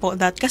 appreciate po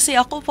that. Kasi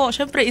ako po,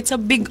 syempre, it's a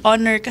big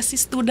honor kasi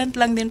student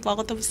lang din po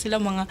ako. Tapos sila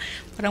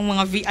parang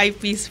mga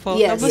VIPs po.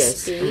 Yes. Tapos,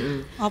 Yes.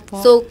 opo.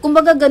 So,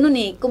 kumbaga ganun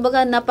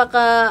kumbaga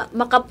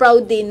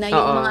maka-proud din na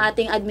yung mga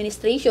ating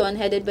administration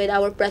headed by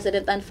our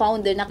President and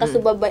Founder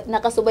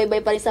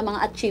nakasubaybay pa rin sa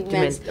mga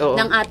achievements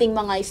ng ating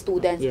mga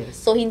students. Yes.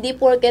 So, hindi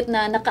porket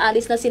na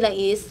nakaalis na sila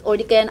or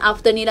di kaya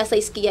after nila sa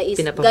SKIA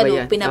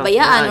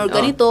pinabayaan or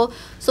ganito.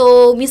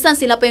 So, minsan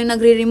sila pa yung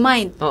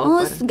nagre-remind.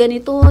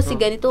 Ganito,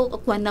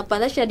 kwan na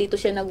pala siya, dito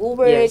siya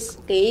nag-work.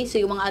 Yes. Okay? So,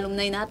 yung mga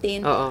alumni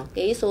natin.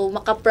 Okay? So,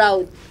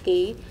 maka-proud.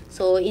 Okay?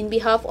 So, in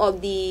behalf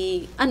of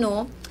the,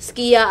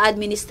 SKIA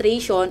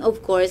administration,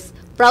 of course,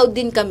 proud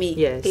din kami.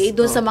 Yes. Okay?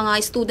 Doon sa mga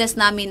students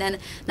namin na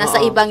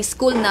nasa ibang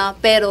school na,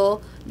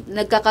 pero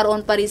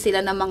nagkakaroon pa rin sila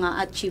ng mga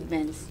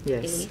achievements.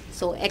 Yes. Okay?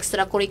 So,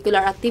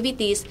 extracurricular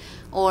activities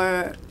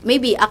or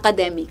maybe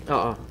academic.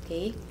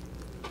 Okay?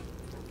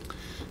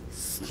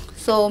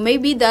 So,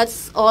 maybe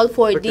that's all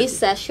for this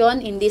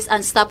session in this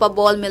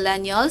Unstoppable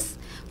Millennials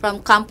from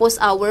Campus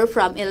Hour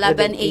from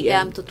 11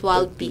 a.m. to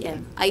 12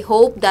 p.m. I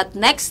hope that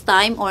next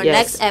time or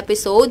next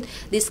episode,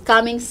 this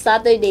coming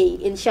Saturday,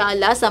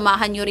 inshallah,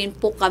 samahan nyo rin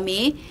po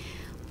kami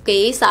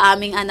sa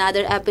aming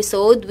another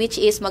episode, which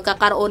is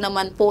magkakaroon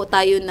naman po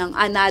tayo ng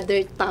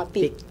another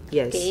topic.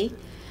 Yes. Okay?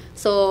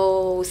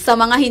 So, sa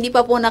mga hindi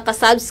pa po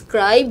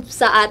nakasubscribe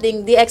sa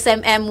ating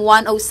DXMM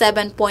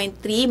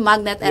 107.3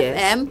 Magnet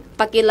FM,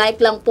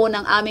 paki-like lang po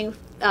ng aming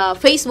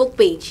Facebook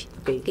page.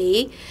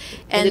 Okay?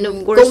 And then,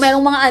 of course, kung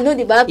merong mga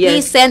di ba,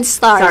 please send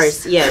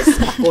stars. Yes,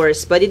 of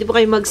course. Pwede po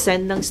kayo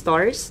mag-send ng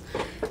stars.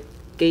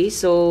 Okay,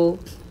 so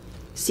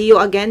see you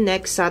again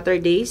next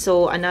Saturday.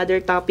 So,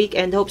 another topic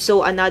and hope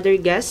so another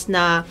guest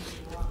na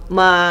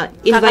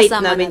ma-invite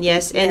namin,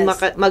 and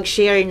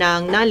mag-share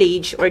ng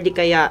knowledge or di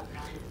kaya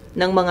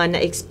ng mga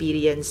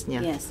na-experience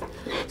niya. Yes.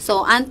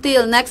 So,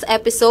 until next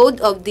episode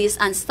of this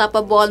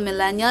Unstoppable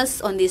Millennials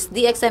on this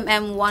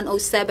DXMM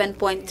 107.3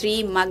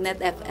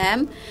 Magnet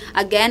FM.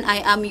 Again,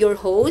 I am your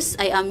host.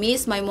 I am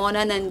Miss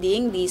Maimona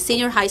Nanding, the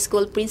Senior High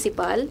School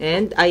Principal.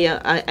 And I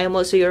am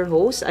also your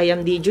host. I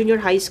am the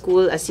Junior High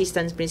School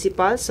Assistant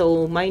Principal.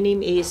 So, my name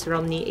is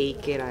Romney A.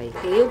 Kiray.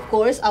 Okay, of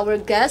course, our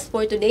guest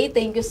for today.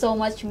 Thank you so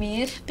much,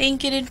 Miss.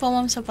 Thank you din po,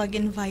 ma'am, sa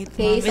pag-invite,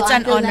 Okay, ma'am. so It's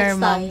an until honor,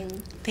 next ma'am. time.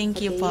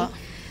 Thank you po.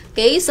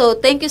 Okay, so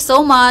thank you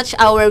so much,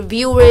 our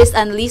viewers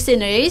and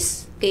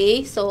listeners.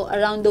 Okay, so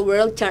around the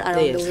world, the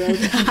world.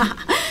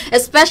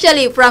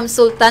 Especially from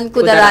Sultan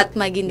Kudarat,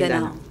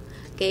 Maguindanao.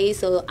 Okay,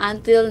 so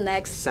until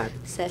next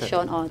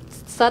session on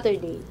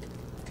Saturday.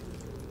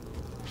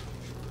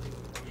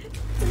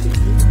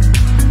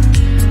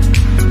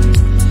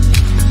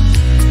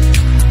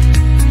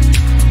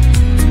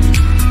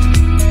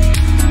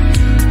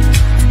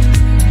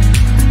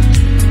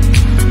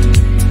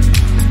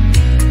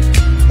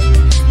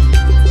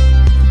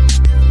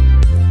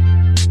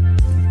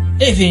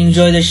 If you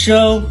enjoy the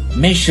show,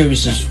 make sure you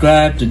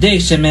subscribe to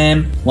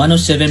DXMM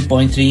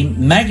 107.3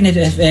 Magnet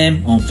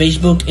FM on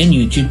Facebook and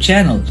YouTube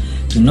channel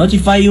to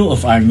notify you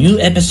of our new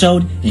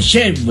episode and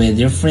share it with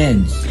your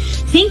friends.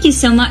 Thank you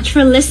so much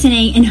for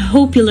listening and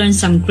hope you learn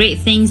some great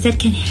things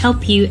that can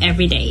help you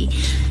every day.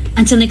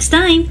 Until next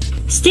time,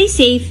 stay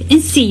safe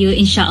and see you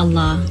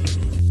inshallah.